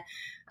investment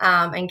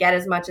and get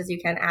as much as you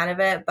can out of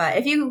it. But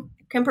if you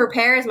can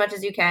prepare as much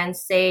as you can,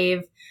 save.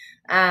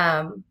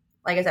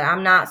 Like I said,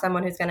 I'm not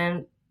someone who's going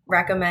to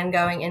recommend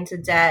going into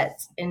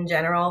debt in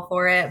general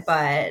for it,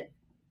 but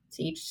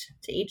to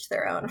each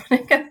their own when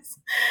it comes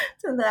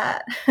to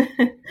that.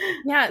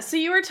 Yeah. So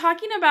you were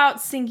talking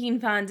about sinking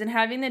funds and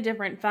having the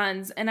different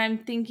funds. And I'm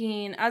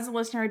thinking, as a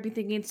listener, I'd be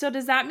thinking, so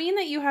does that mean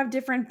that you have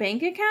different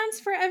bank accounts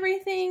for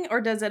everything?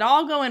 Or does it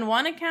all go in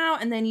one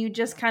account and then you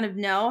just kind of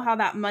know how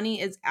that money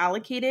is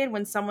allocated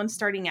when someone's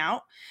starting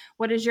out?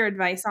 What is your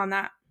advice on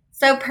that?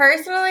 So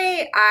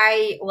personally,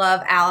 I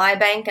love Ally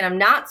Bank, and I'm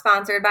not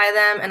sponsored by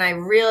them, and I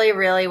really,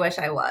 really wish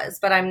I was,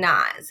 but I'm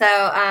not.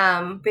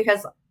 So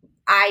because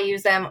I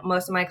use them,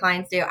 most of my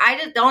clients do.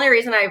 The only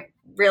reason I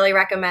really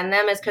recommend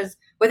them is because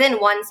within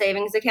one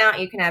savings account,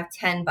 you can have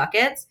 10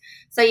 buckets.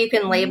 So you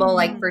can label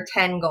like for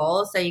 10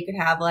 goals. So you could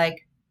have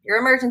like your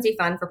emergency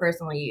fund for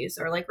personal use,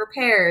 or like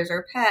repairs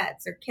or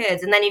pets or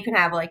kids. And then you can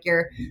have like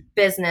your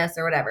business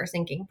or whatever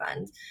sinking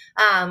funds.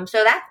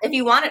 So that if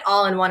you want it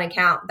all in one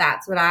account,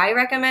 that's what I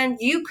recommend.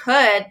 You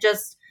could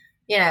just,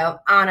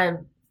 on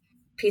a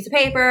piece of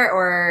paper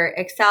or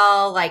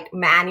Excel, like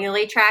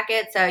manually track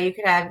it. So you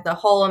could have the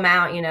whole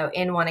amount,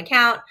 in one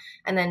account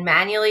and then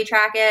manually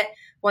track it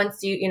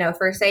once you,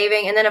 for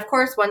saving. And then of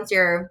course, once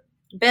your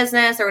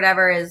business or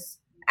whatever is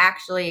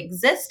actually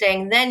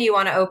existing, then you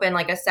want to open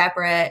like a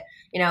separate,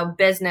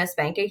 business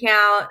bank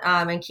account,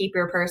 and keep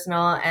your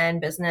personal and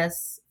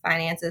business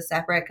finances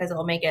separate, because it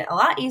will make it a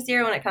lot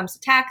easier when it comes to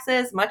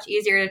taxes, much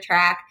easier to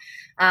track.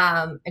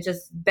 It's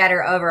just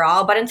better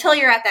overall. But until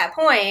you're at that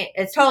point,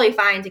 it's totally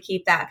fine to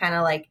keep that kind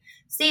of like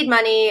seed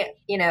money,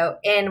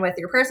 in with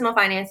your personal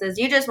finances.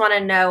 You just want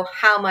to know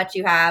how much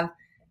you have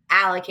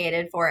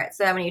allocated for it,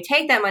 so that when you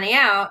take that money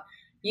out,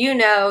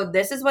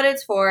 this is what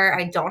it's for.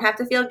 I don't have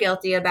to feel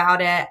guilty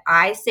about it.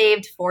 I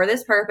saved for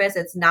this purpose.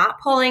 It's not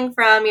pulling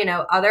from,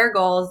 other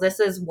goals. This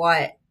is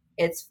what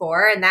it's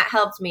for. And that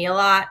helped me a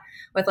lot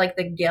with like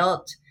the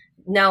guilt,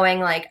 knowing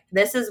like,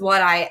 this is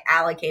what I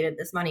allocated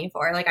this money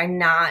for. Like, I'm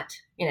not,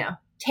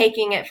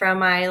 taking it from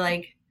my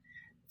like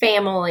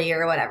family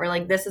or whatever.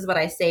 Like, this is what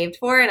I saved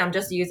for, and I'm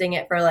just using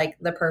it for like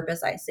the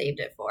purpose I saved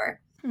it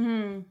for.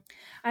 Mm-hmm.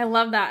 I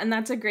love that. And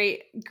that's a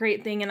great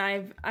thing. And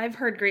I've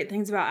heard great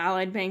things about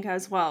Allied Bank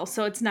as well.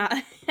 So it's not,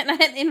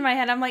 and in my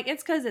head, I'm like,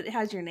 it's because it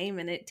has your name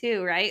in it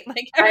too, right?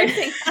 Like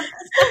everything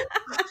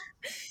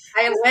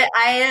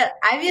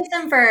I've used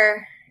them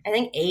for, I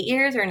think 8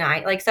 years or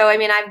 9. Like, so, I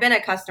mean, I've been a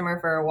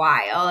customer for a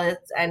while,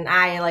 and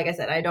like I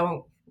said, I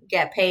don't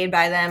get paid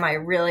by them. I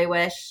really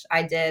wish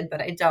I did, but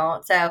I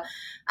don't. So,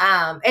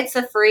 it's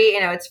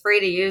it's free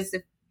to use.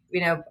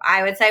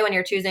 I would say when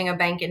you're choosing a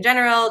bank in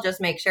general, just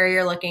make sure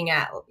you're looking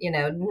at,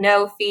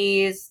 no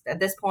fees. At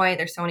this point,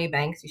 there's so many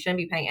banks. You shouldn't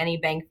be paying any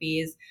bank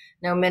fees,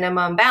 no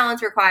minimum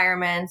balance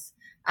requirements,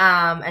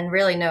 and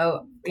really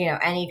no,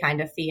 any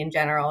kind of fee in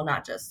general,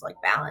 not just like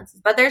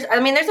balances. But there's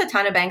a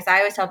ton of banks. I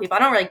always tell people, I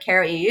don't really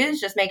care what you use.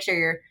 Just make sure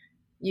you're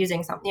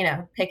using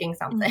something, picking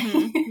something.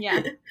 Mm-hmm.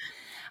 Yeah.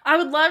 I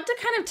would love to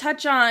kind of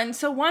touch on,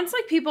 so once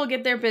like people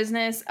get their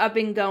business up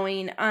and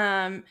going,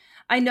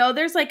 I know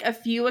there's like a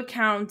few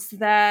accounts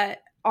that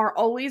are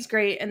always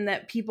great and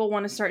that people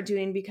want to start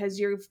doing because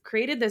you've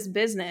created this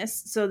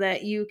business so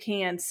that you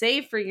can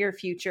save for your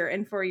future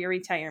and for your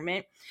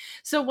retirement.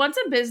 So once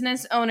a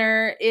business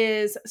owner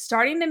is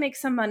starting to make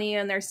some money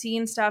and they're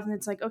seeing stuff and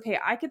it's like, okay,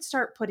 I could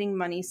start putting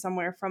money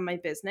somewhere from my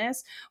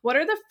business. What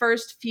are the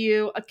first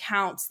few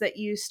accounts that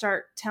you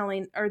start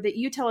telling, or that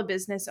you tell a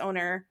business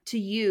owner to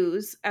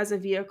use as a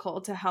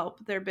vehicle to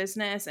help their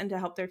business and to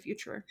help their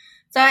future?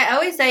 So I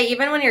always say,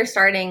 even when you're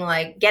starting,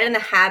 like, get in the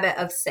habit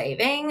of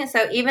saving.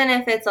 So even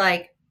if it's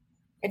like,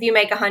 if you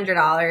make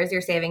 $100, you're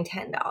saving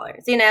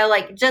 $10,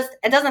 like, just,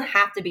 it doesn't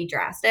have to be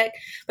drastic,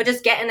 but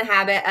just get in the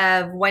habit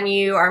of when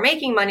you are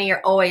making money,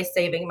 you're always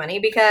saving money,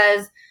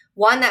 because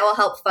one, that will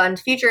help fund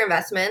future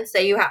investments.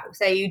 Say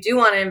you do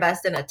want to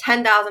invest in a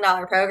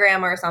 $10,000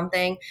 program or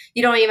something.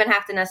 You don't even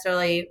have to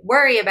necessarily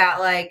worry about,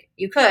 like,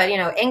 you could,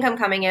 income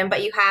coming in,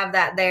 but you have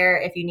that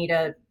there if you need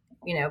to,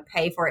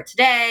 pay for it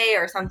today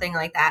or something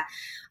like that.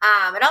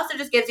 It also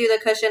just gives you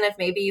the cushion if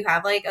maybe you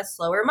have like a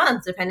slower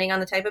month, depending on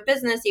the type of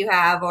business you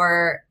have,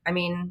 or,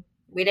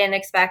 we didn't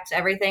expect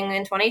everything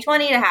in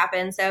 2020 to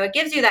happen. So it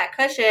gives you that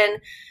cushion.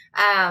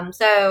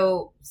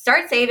 So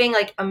start saving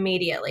like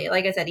immediately.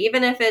 Like I said,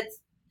 even if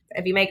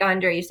you make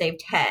 100, you save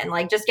 10,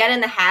 like, just get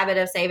in the habit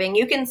of saving.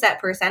 You can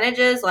set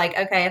percentages, like,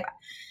 okay, if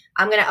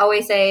I'm going to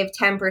always save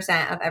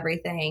 10% of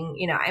everything,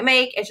 I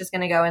make. It's just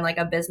going to go in like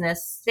a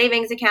business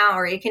savings account,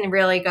 or it can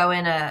really go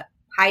in a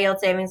high yield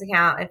savings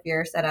account if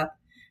you're set up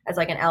as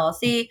like an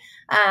LLC.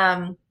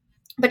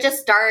 But just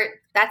start.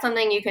 That's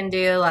something you can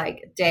do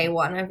like day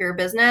one of your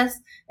business,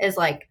 is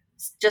like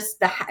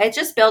it's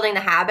just building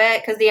the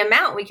habit, because the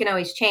amount we can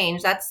always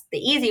change. That's the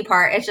easy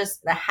part. It's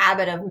just the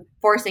habit of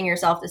forcing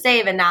yourself to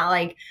save and not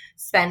like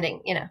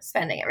spending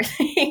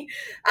everything.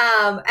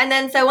 And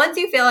then, so once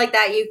you feel like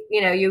that,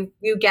 you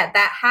get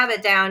that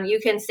habit down, you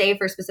can save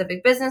for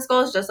specific business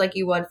goals, just like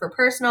you would for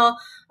personal.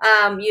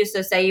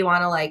 So say you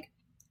want to like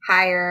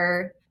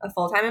hire a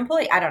full-time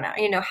employee. I don't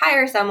know,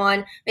 hire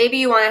someone. Maybe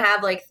you want to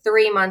have like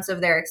 3 months of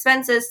their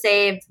expenses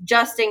saved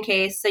just in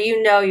case. So,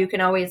 you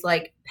can always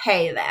like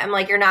pay them.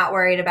 Like, you're not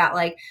worried about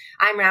like,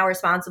 I'm now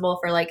responsible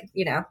for like,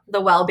 the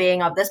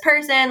well-being of this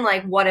person.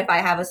 Like, what if I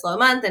have a slow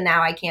month and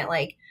now I can't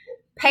like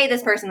pay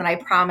this person that I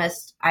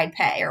promised I'd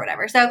pay or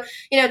whatever. So,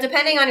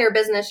 depending on your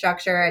business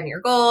structure and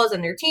your goals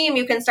and your team,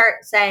 you can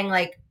start saying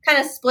like, kind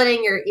of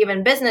splitting your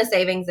even business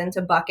savings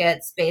into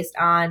buckets based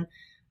on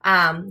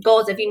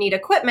goals. If you need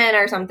equipment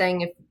or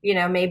something, if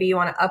maybe you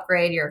want to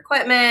upgrade your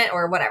equipment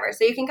or whatever.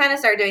 So you can kind of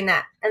start doing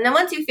that. And then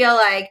once you feel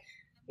like,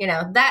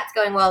 that's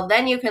going well,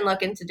 then you can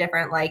look into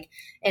different like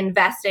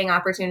investing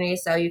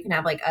opportunities. So you can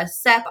have like a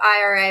SEP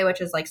IRA,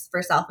 which is like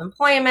for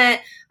self-employment.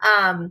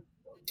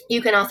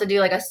 You can also do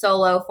like a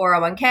solo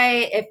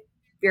 401k if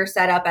you're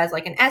set up as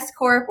like an S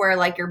corp, where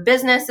like your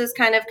business is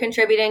kind of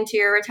contributing to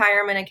your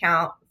retirement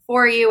account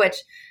for you, which,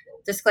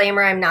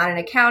 disclaimer, I'm not an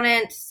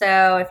accountant.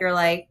 So if you're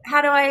like,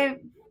 how do I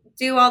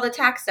do all the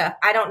tax stuff?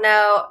 I don't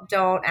know.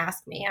 Don't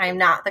ask me. I'm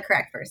not the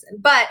correct person.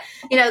 But,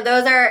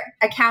 those are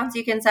accounts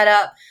you can set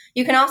up.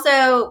 You can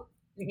also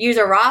use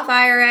a Roth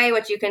IRA,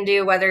 which you can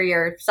do whether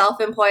you're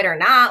self-employed or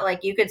not.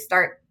 Like, you could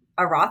start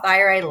a Roth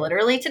IRA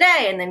literally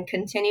today and then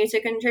continue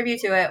to contribute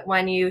to it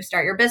when you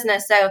start your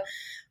business. So,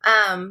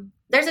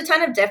 there's a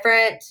ton of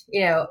different,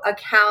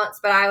 accounts,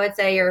 but I would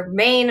say your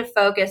main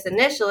focus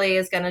initially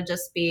is going to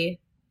just be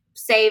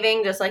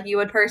saving, just like you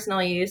would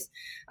personal use.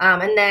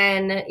 And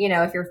then,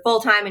 if you're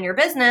full-time in your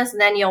business,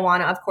 then you'll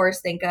want to, of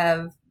course, think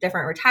of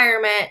different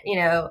retirement,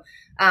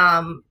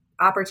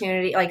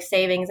 opportunity, like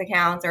savings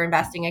accounts or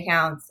investing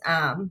accounts.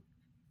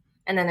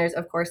 And then there's,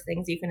 of course,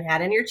 things you can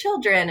add in your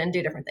children and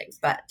do different things.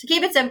 But to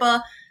keep it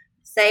simple,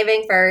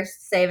 saving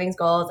first, savings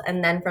goals,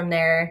 and then from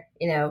there,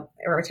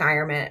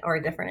 retirement or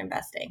different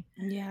investing.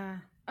 Yeah.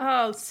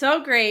 Oh,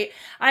 so great.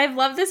 I've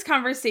loved this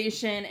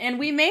conversation, and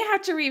we may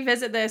have to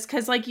revisit this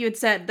because like you had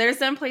said, there's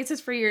some places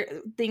for your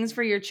things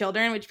for your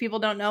children, which people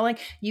don't know. Like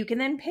you can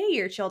then pay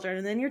your children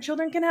and then your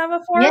children can have a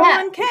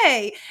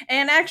 401k.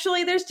 And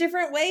actually there's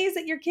different ways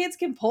that your kids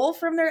can pull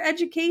from their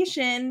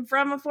education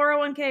from a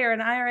 401k or an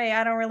IRA.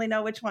 I don't really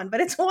know which one, but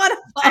it's one of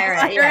them.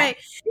 IRA.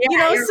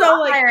 So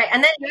like, IRA.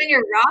 And then even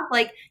your Roth,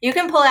 like you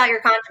can pull out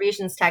your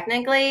contributions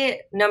technically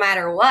no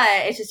matter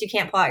what. It's just you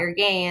can't pull out your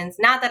gains.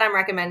 Not that I'm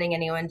recommending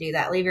anyone do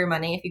that. Leave your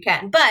money if you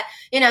can. But,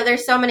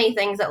 there's so many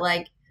things that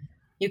like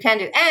you can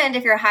do. And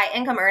if you're a high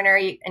income earner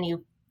and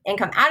you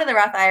income out of the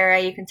Roth IRA,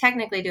 you can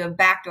technically do a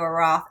backdoor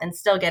Roth and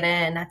still get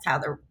in. That's how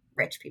the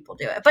rich people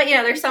do it. But,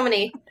 there's so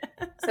many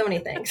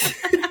things.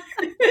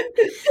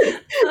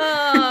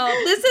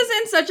 Oh, this has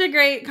been such a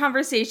great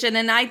conversation.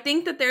 And I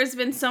think that there's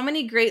been so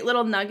many great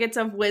little nuggets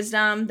of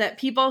wisdom that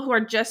people who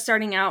are just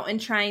starting out and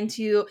trying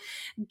to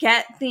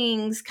get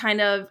things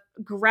kind of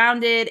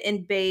grounded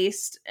and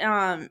based,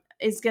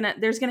 there's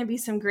gonna be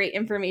some great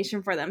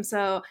information for them.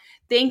 So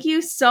thank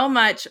you so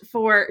much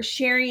for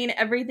sharing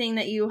everything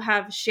that you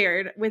have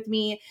shared with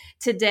me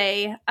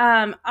today.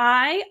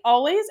 I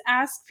always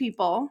ask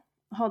people,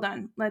 hold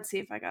on, let's see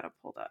if I got it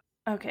pulled up.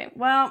 Okay,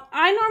 well,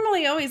 I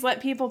normally always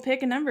let people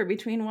pick a number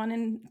between 1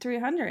 and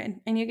 300,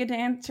 and you get to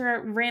answer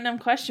a random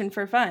question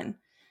for fun.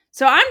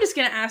 So I'm just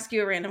gonna ask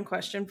you a random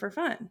question for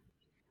fun.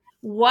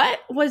 What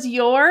was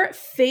your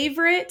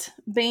favorite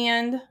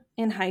band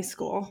in high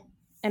school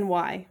and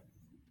why?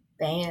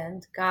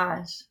 Band,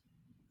 gosh.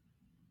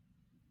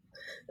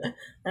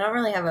 I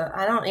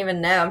don't even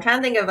know. I'm trying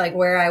to think of like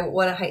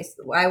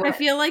I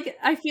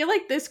feel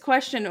like this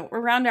question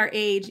around our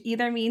age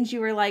either means you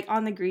were like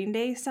on the Green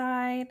Day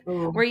side.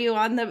 Ooh. Were you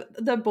on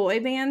the boy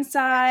band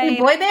side? See,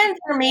 boy band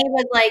for me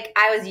was like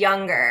I was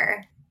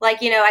younger.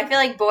 Like, I feel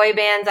like boy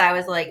bands it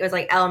was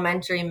like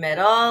elementary,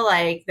 middle,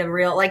 like the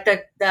real like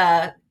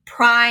the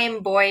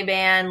prime boy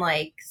band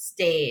like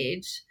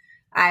stage.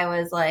 I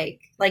was like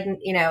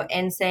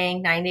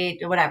NSYNC,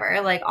 90, whatever,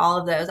 like all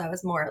of those. I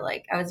was more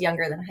like, I was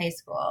younger than high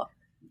school.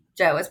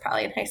 Joe was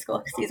probably in high school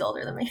because he's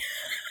older than me.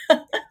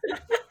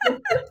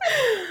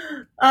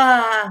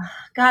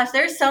 Gosh,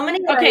 there's so many.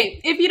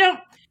 Okay, if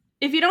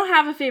you don't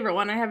have a favorite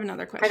one, I have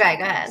another question. Okay,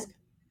 go ahead.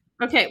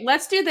 Okay,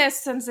 let's do this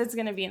since it's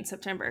going to be in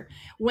September.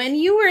 When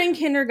you were in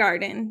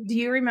kindergarten, do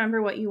you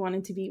remember what you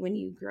wanted to be when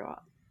you grew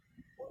up?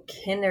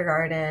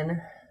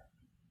 Kindergarten,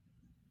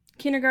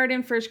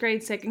 first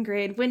grade, second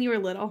grade, when you were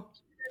little.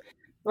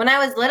 When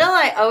I was little,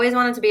 I always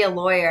wanted to be a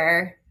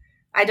lawyer.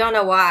 I don't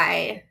know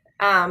why.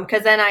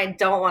 Because then I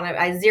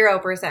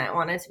 0%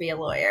 wanted to be a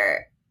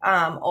lawyer.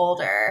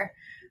 Older.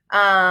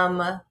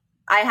 I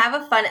have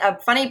a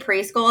funny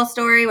preschool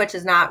story, which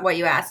is not what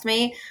you asked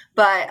me,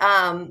 but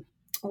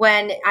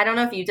when, I don't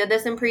know if you did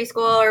this in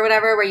preschool or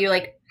whatever, where you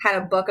like had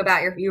a book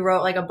you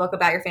wrote like a book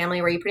about your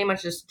family where you pretty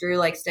much just drew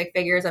like stick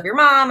figures of your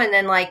mom, and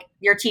then like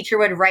your teacher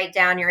would write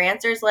down your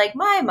answers like,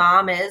 my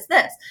mom is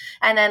this,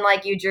 and then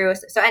like you drew.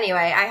 So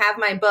anyway, I have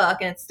my book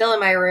and it's still in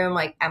my room,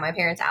 like at my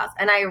parents' house,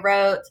 and I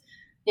wrote,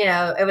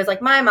 it was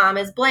like, my mom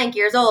is blank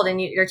years old, and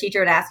your teacher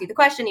would ask you the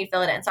question, you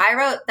fill it in. So I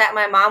wrote that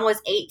my mom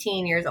was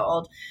 18 years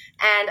old,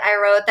 and I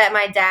wrote that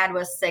my dad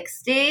was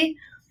 60.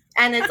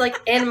 And it's like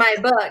in my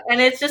book,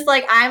 and it's just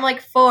like, I'm like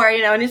 4,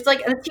 and it's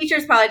like, the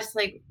teacher's probably just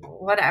like,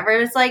 whatever.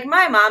 It's like,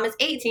 my mom is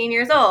 18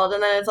 years old.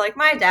 And then it's like,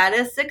 my dad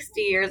is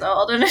 60 years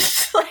old. And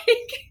it's like,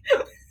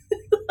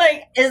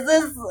 is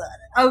this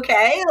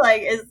okay?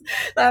 Like,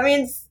 that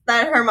means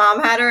that her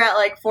mom had her at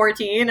like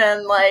 14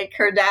 and like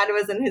her dad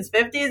was in his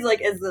 50s.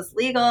 Like, is this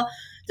legal?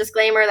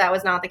 Disclaimer, that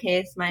was not the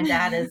case. My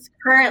dad is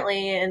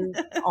currently in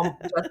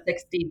just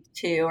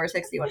 62 or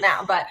 61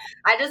 now. But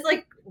I just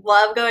like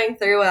love going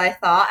through what I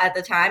thought at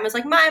the time. It was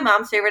like, my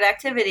mom's favorite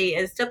activity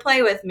is to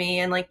play with me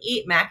and like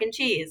eat mac and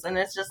cheese. And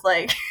it's just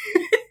like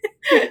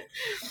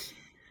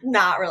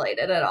not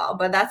related at all.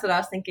 But that's what I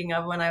was thinking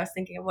of when I was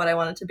thinking of what I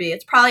wanted to be.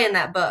 It's probably in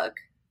that book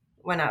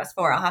when I was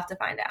 4. I'll have to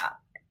find out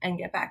and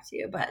get back to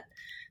you. But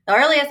the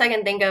earliest I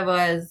can think of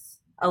was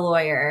a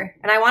lawyer,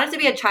 and I wanted to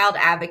be a child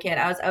advocate.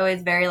 I was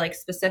always very like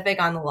specific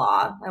on the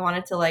law. I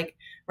wanted to like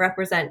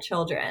represent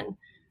children,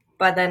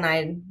 but then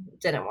I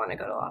didn't want to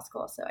go to law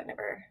school, so I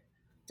never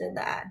did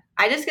that.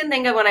 I just can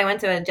think of when I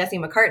went to a Jesse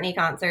McCartney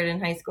concert in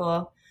high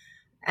school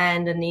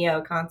and a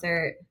Neo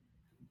concert,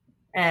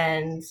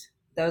 and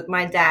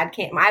my dad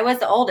came. I was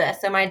the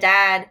oldest, so my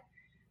dad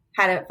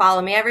had to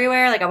follow me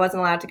everywhere. Like I wasn't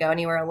allowed to go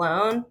anywhere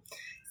alone.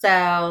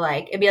 So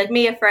like it'd be like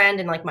me, a friend,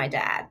 and like my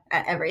dad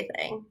at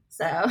everything.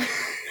 So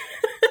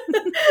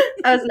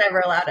I was never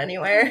allowed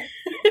anywhere.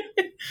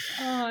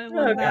 I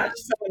love that.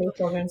 Gosh, so many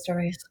children's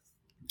stories.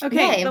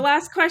 Okay, Yay. the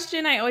last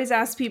question I always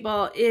ask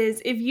people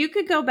is, if you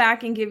could go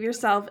back and give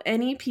yourself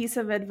any piece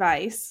of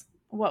advice,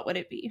 what would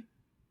it be?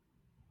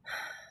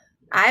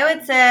 I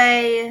would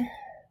say,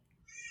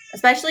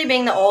 especially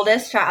being the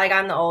oldest child, like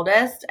I'm the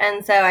oldest,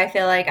 and so I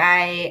feel like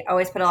I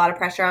always put a lot of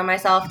pressure on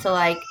myself to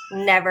like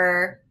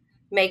never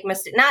make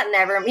mistakes, not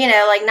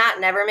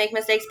never make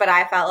mistakes, but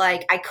I felt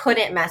like I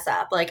couldn't mess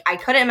up. Like I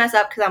couldn't mess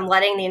up because I'm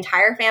letting the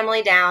entire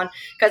family down,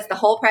 because the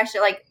whole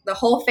pressure, like the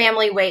whole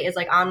family weight is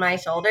like on my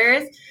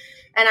shoulders.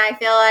 And I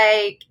feel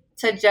like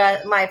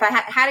if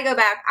I had to go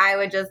back, I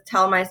would just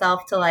tell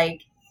myself to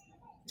like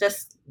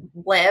just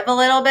live a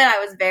little bit. I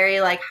was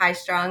very like high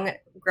strung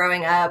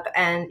growing up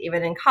and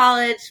even in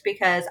college,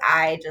 because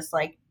I just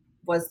like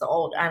was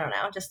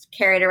just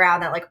carried around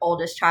that like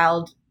oldest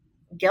child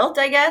guilt,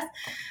 I guess.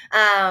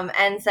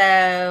 And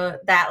so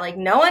that like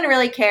no one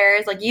really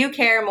cares. Like you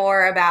care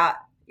more about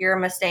your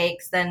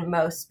mistakes than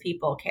most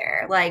people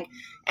care. Like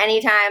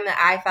anytime that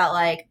I felt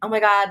like, oh my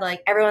God,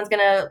 like everyone's going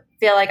to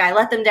feel like I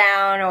let them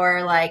down,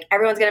 or like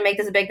everyone's going to make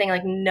this a big thing,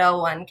 like no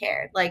one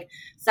cared. Like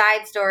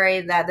side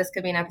story that this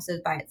could be an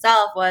episode by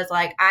itself was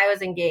like I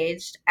was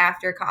engaged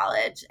after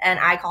college and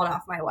I called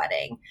off my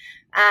wedding.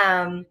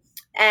 And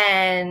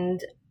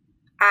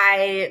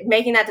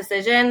making that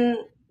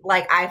decision,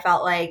 like I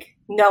felt like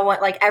no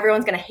one, like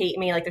everyone's going to hate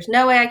me. Like there's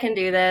no way I can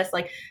do this.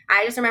 Like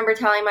I just remember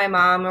telling my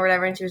mom or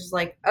whatever, and she was just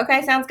like,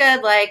 okay, sounds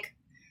good. Like,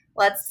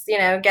 let's,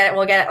 get it.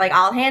 We'll get it. Like,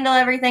 I'll handle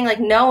everything.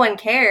 Like no one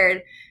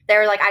cared. They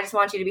were like, I just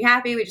want you to be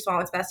happy. We just want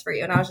what's best for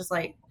you. And I was just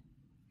like,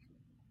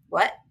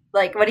 what?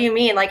 Like, what do you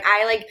mean? Like,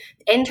 I like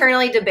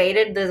internally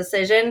debated the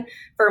decision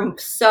for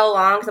so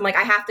long. Cause I'm like,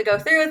 I have to go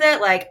through with it.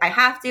 Like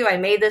I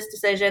made this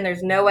decision.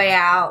 There's no way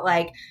out.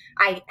 Like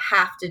I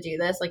have to do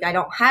this. Like I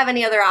don't have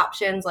any other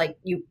options. Like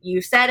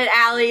you said it,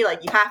 Allie,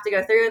 like you have to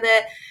go through with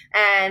it.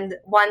 And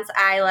once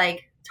I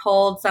like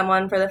told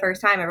someone for the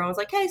first time, everyone was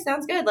like, hey,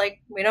 sounds good.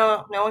 Like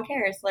no one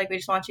cares. Like we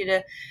just want you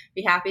to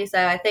be happy.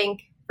 So I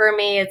think for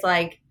me, it's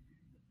like,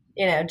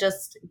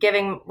 just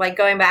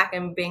going back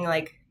and being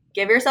like,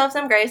 give yourself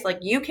some grace. Like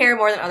you care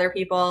more than other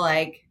people.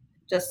 Like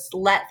just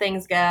let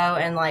things go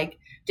and like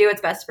do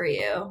what's best for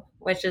you,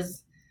 which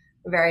is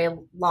a very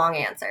long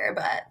answer,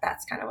 but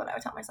that's kind of what I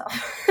would tell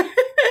myself.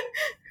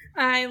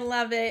 I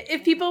love it.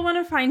 If people want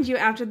to find you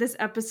after this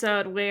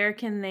episode, where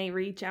can they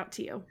reach out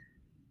to you?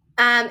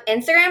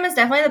 Instagram is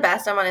definitely the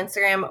best. I'm on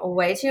Instagram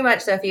way too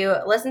much. So if you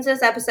listen to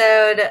this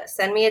episode,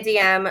 send me a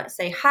DM,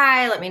 say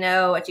hi, let me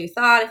know what you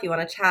thought. If you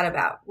want to chat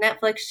about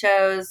Netflix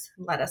shows,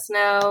 let us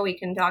know. We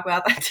can talk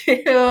about that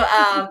too.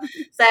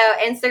 So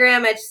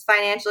Instagram, it's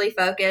financially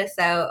focused.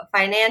 So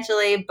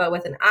financially, but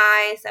with an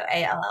I, so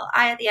ALLI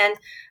at the end.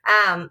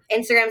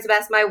 Instagram's the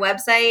best. My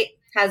website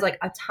has like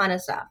a ton of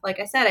stuff. Like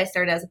I said, I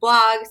started as a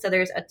blog, so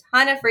there's a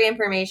ton of free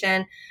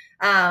information.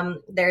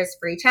 There's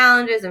free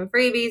challenges and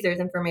freebies. There's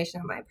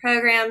information on my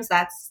programs.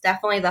 That's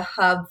definitely the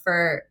hub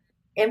for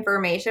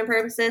information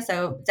purposes.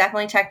 So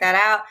definitely check that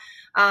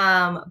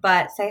out.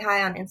 But say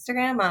hi on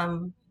Instagram.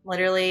 I'm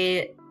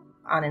literally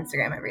on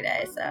Instagram every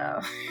day. So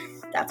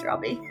that's where I'll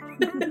be.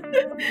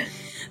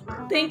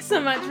 Thanks so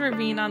much for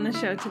being on the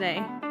show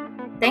today.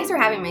 Thanks for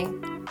having me.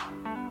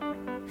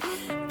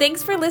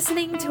 Thanks for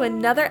listening to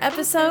another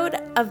episode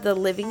of the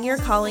Living Your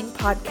Calling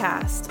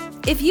podcast.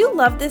 If you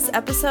love this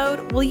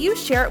episode, will you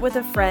share it with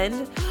a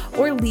friend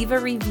or leave a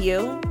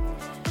review?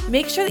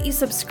 Make sure that you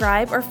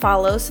subscribe or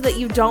follow so that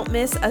you don't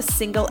miss a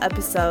single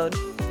episode.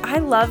 I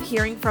love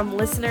hearing from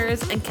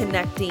listeners and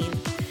connecting.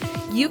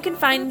 You can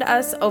find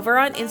us over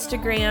on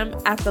Instagram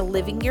at the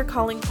Living Your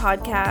Calling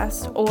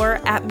podcast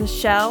or at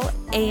Michelle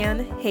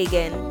Ann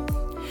Hagen.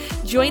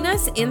 Join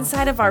us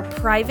inside of our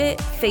private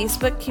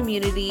Facebook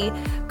community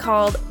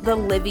called the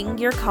Living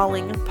Your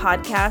Calling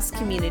podcast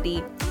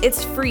community.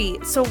 It's free,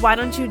 so why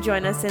don't you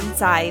join us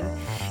inside?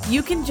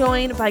 You can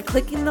join by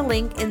clicking the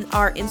link in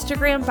our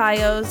Instagram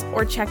bios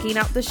or checking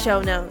out the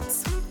show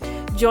notes.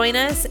 Join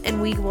us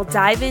and we will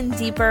dive in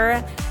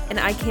deeper, and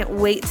I can't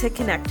wait to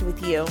connect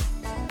with you.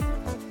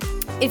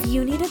 If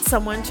you needed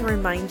someone to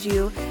remind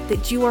you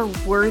that you are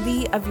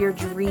worthy of your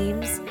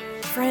dreams,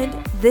 friend,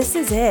 this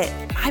is it.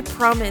 I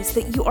promise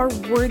that you are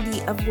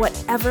worthy of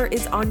whatever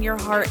is on your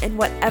heart and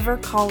whatever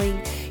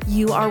calling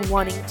you are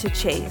wanting to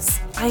chase.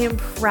 I am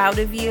proud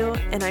of you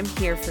and I'm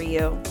here for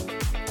you.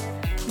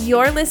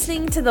 You're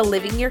listening to the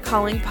Living Your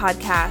Calling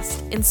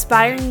podcast,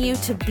 inspiring you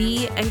to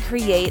be and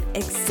create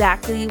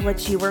exactly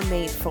what you were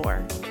made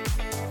for.